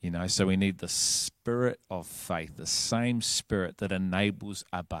 So we need the spirit of faith, the same spirit that enables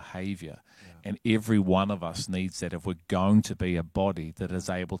a behavior. And every one of us needs that if we're going to be a body that is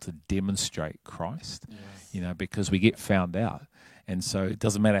able to demonstrate Christ, because we get found out. And so it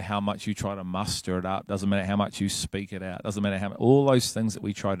doesn't matter how much you try to muster it up, doesn't matter how much you speak it out, doesn't matter all those things that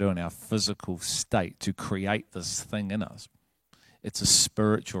we try to do in our physical state to create this thing in us. It's a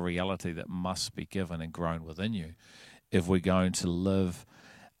spiritual reality that must be given and grown within you if we're going to live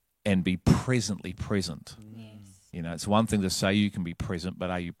and be presently present. It's one thing to say you can be present, but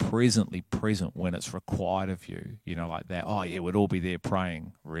are you presently present when it's required of you? Like that. Oh, yeah, we'd all be there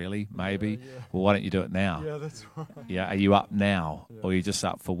praying. Really? Maybe? Well, why don't you do it now? Yeah, that's right. Yeah, are you up now? Or are you just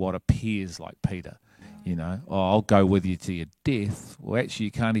up for what appears like Peter? Oh, I'll go with you to your death. Well, actually,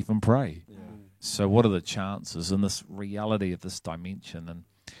 you can't even pray. So what are the chances in this reality of this dimension? And,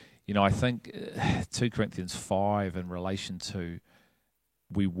 I think 2 Corinthians 5 in relation to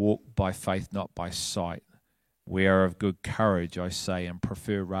we walk by faith, not by sight. We are of good courage, I say, and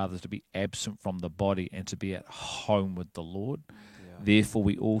prefer rather to be absent from the body and to be at home with the Lord. Therefore,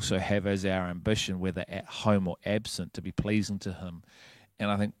 we also have as our ambition, whether at home or absent, to be pleasing to him.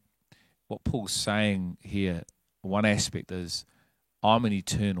 And I think what Paul's saying here, one aspect is, I'm an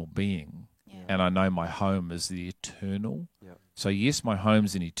eternal being, and I know my home is the eternal. So yes, my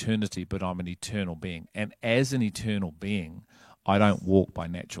home's in eternity, but I'm an eternal being. And as an eternal being, I don't walk by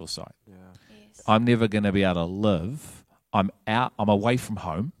natural sight. I'm never going to be able to live. I'm away from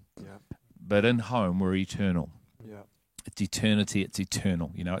home, but in home we're eternal. It's eternity, it's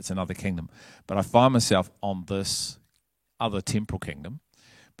eternal. It's another kingdom. But I find myself on this other temporal kingdom,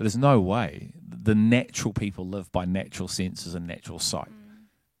 but there's no way. The natural people live by natural senses and natural sight,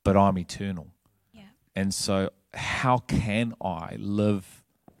 but I'm eternal. And so how can I live,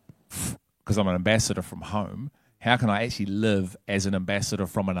 because I'm an ambassador from home, how can I actually live as an ambassador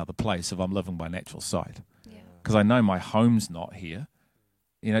from another place if I'm living by natural sight? Because I know my home's not here.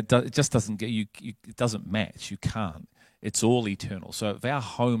 It just doesn't get you. It doesn't match. You can't. It's all eternal. So if our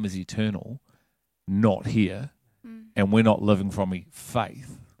home is eternal, not here, and we're not living from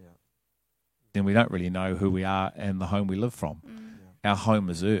faith, then we don't really know who we are and the home we live from. Our home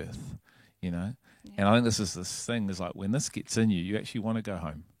is earth, And I think this thing is like when this gets in you, you actually want to go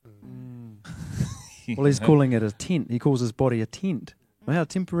home. Well, he's calling it a tent. He calls his body a tent. Well, how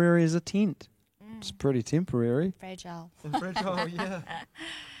temporary is a tent? It's pretty temporary. Fragile. Fragile,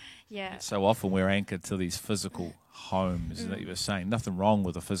 Yeah. So often we're anchored to these physical homes that you were saying. Nothing wrong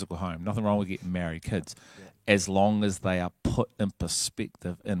with a physical home. Nothing wrong with getting married, kids, as long as they are put in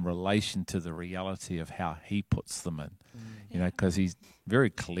perspective in relation to the reality of how he puts them in. Because he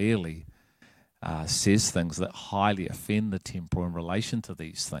very clearly says things that highly offend the temporal in relation to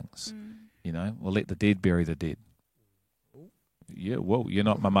these things. Well, let the dead bury the dead. Yeah, well, you're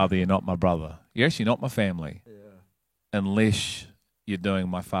not my mother, you're not my brother. You're actually not my family. Unless you're doing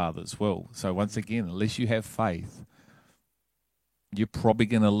my Father's will. So once again, unless you have faith, you're probably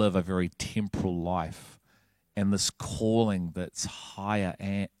going to live a very temporal life. And this calling that's higher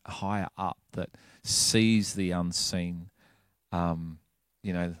up, that sees the unseen, and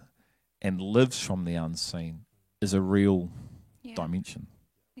lives from the unseen, is a real dimension.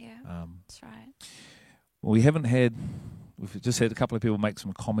 That's right. We've just had a couple of people make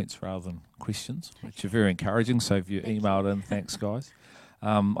some comments rather than questions, which are very encouraging. So if you emailed in, thanks, guys.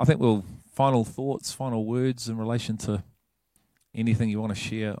 I think final thoughts, final words in relation to anything you want to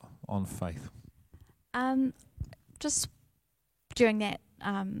share on faith. Just during that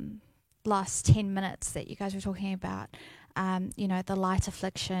last 10 minutes that you guys were talking about, the light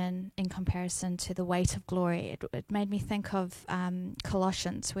affliction in comparison to the weight of glory, it made me think of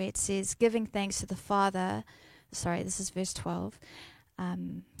Colossians, where it says, giving thanks to the Father, this is verse 12,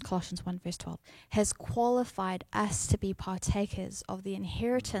 Colossians 1 verse 12, has qualified us to be partakers of the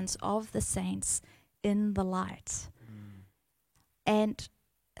inheritance of the saints in the light. And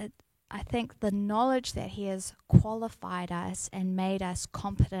I think the knowledge that he has qualified us and made us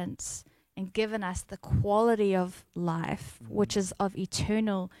competent and given us the quality of life, which is of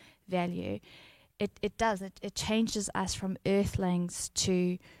eternal value, it changes us from earthlings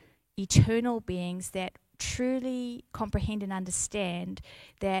to eternal beings that truly comprehend and understand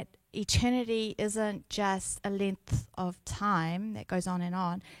that eternity isn't just a length of time that goes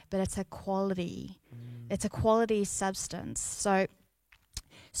on, but it's a quality. It's a quality substance.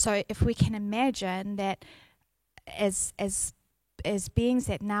 So if we can imagine that as beings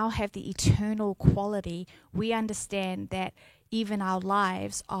that now have the eternal quality, we understand that even our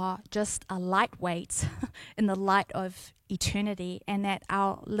lives are just a lightweight in the light of eternity, and that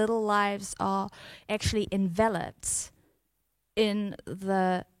our little lives are actually enveloped in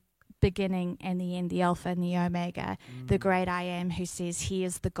the beginning and the end, the Alpha and the Omega, the great I Am, who says he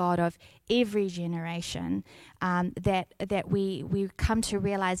is the God of every generation, that we come to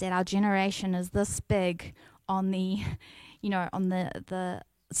realize that our generation is this big on the, on the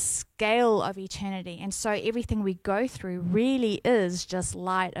scale of eternity. And so everything we go through really is just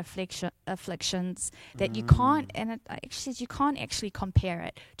light afflictions that you can't, and it actually says you can't actually compare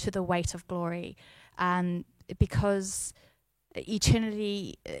it to the weight of glory, because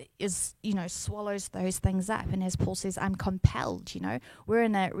eternity is, swallows those things up. And as Paul says, I'm compelled, we're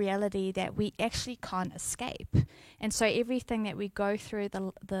in a reality that we actually can't escape. And so everything that we go through,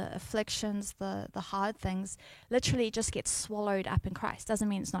 the afflictions, the hard things, literally just gets swallowed up in Christ. Doesn't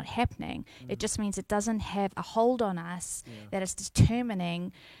mean it's not happening. It just means it doesn't have a hold on us that is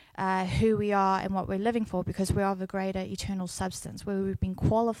determining who we are and what we're living for, because we're of a greater eternal substance, where we've been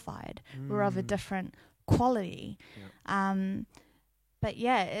qualified. We're of a different quality. But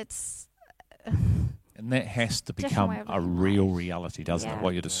yeah, it's and that has to become a real reality, doesn't it,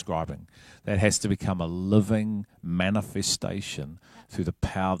 what you're describing? That has to become a living manifestation through the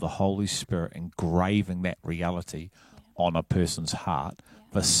power of the Holy Spirit, engraving that reality on a person's heart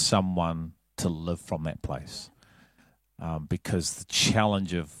for someone to live from that place. Because the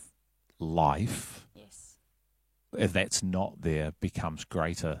challenge of life, if that's not there, becomes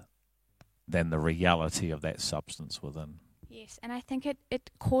greater than the reality of that substance within. Yes, and I think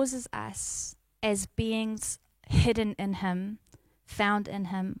it causes us as beings hidden in him, found in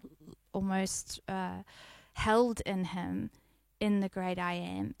him, almost held in him, in the great I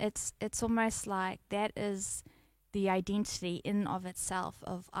Am. It's almost like that is the identity in of itself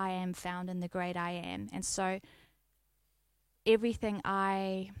of I am found in the great I Am. And so everything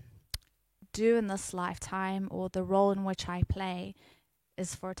I do in this lifetime, or the role in which I play,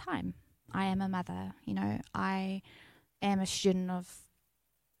 is for a time. I am a mother, I am a student of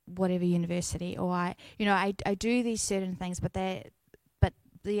whatever university, or I do these certain things, but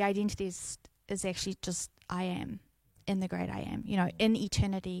the identity is actually just I am in the great I Am. In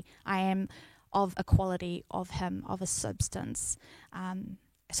eternity, I am of a quality of him, of a substance.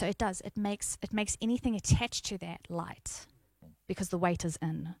 So it makes anything attached to that light, because the weight is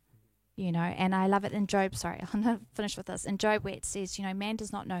in. And I love it in Job, I'm going to finish with this, in Job, where it says, man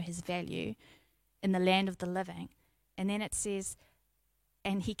does not know his value in the land of the living. And then it says,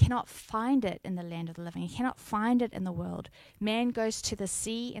 and he cannot find it in the land of the living. He cannot find it in the world. Man goes to the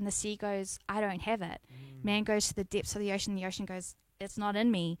sea, and the sea goes, I don't have it. Man goes to the depths of the ocean goes, it's not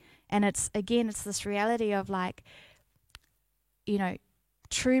in me. And it's this reality of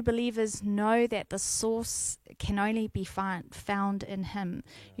true believers know that the source can only be found in him,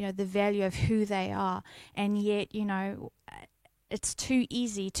 the value of who they are. And yet, it's too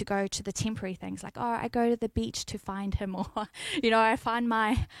easy to go to the temporary things, like, I go to the beach to find him, or, I find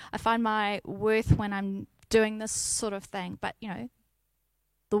my worth when I'm doing this sort of thing. But,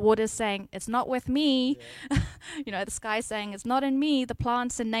 the water's saying, it's not with me. The sky's saying, it's not in me. The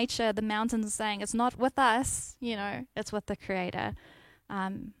plants and nature, the mountains are saying, it's not with us. It's with the Creator.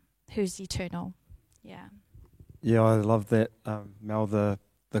 Who's eternal. Yeah, I love that, Mel, the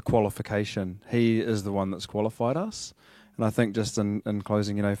qualification. He is the one that's qualified us. And I think just in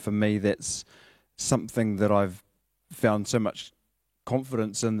closing, for me, that's something that I've found so much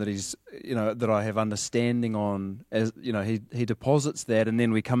confidence in, that he's, that I have understanding on, as, he deposits that, and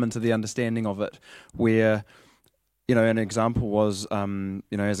then we come into the understanding of it, where, an example was,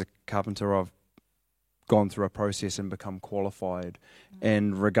 as a carpenter, I've gone through a process and become qualified,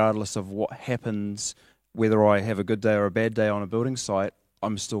 and regardless of what happens, whether I have a good day or a bad day on a building site,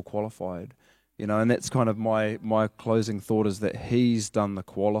 I'm still qualified, and that's kind of my closing thought, is that he's done the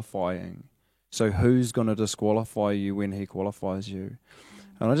qualifying. So who's going to disqualify you when he qualifies you?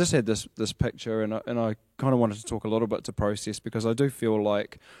 And I just had this picture, and I kind of wanted to talk a little bit to process, because I do feel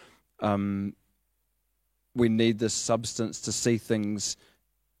like we need this substance to see things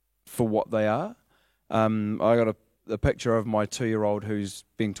for what they are. I got a picture of my 2-year-old who's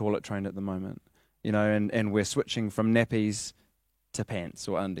being toilet trained at the moment, and we're switching from nappies to pants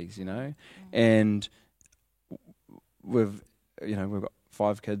or undies, and we've got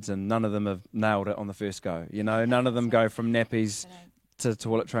 5 kids and none of them have nailed it on the first go. None of them go from nappies to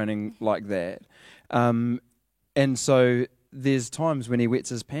toilet training like that. And so there's times when he wets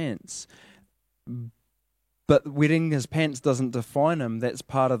his pants, but wetting his pants doesn't define him. That's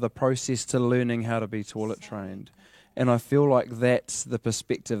part of the process to learning how to be toilet trained. And I feel like that's the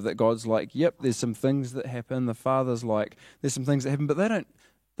perspective that God's like, yep, there's some things that happen. The Father's like, there's some things that happen, but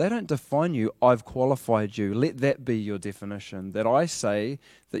they don't define you. I've qualified you. Let that be your definition. That I say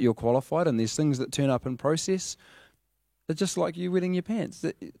that you're qualified, and there's things that turn up in process. It's just like you wetting your pants.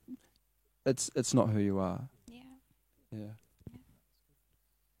 It's not who you are. Yeah.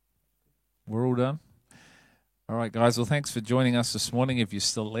 We're all done. All right, guys. Well, thanks for joining us this morning. If you're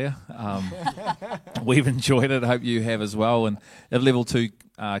still there, we've enjoyed it. Hope you have as well. And if Level 2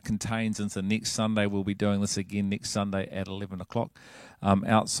 contains into next Sunday, we'll be doing this again next Sunday at 11 o'clock.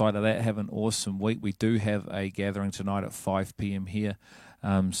 Outside of that, have an awesome week. We do have a gathering tonight at 5 p.m. here.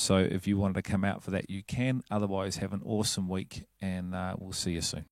 So if you wanted to come out for that, you can. Otherwise, have an awesome week, and we'll see you soon.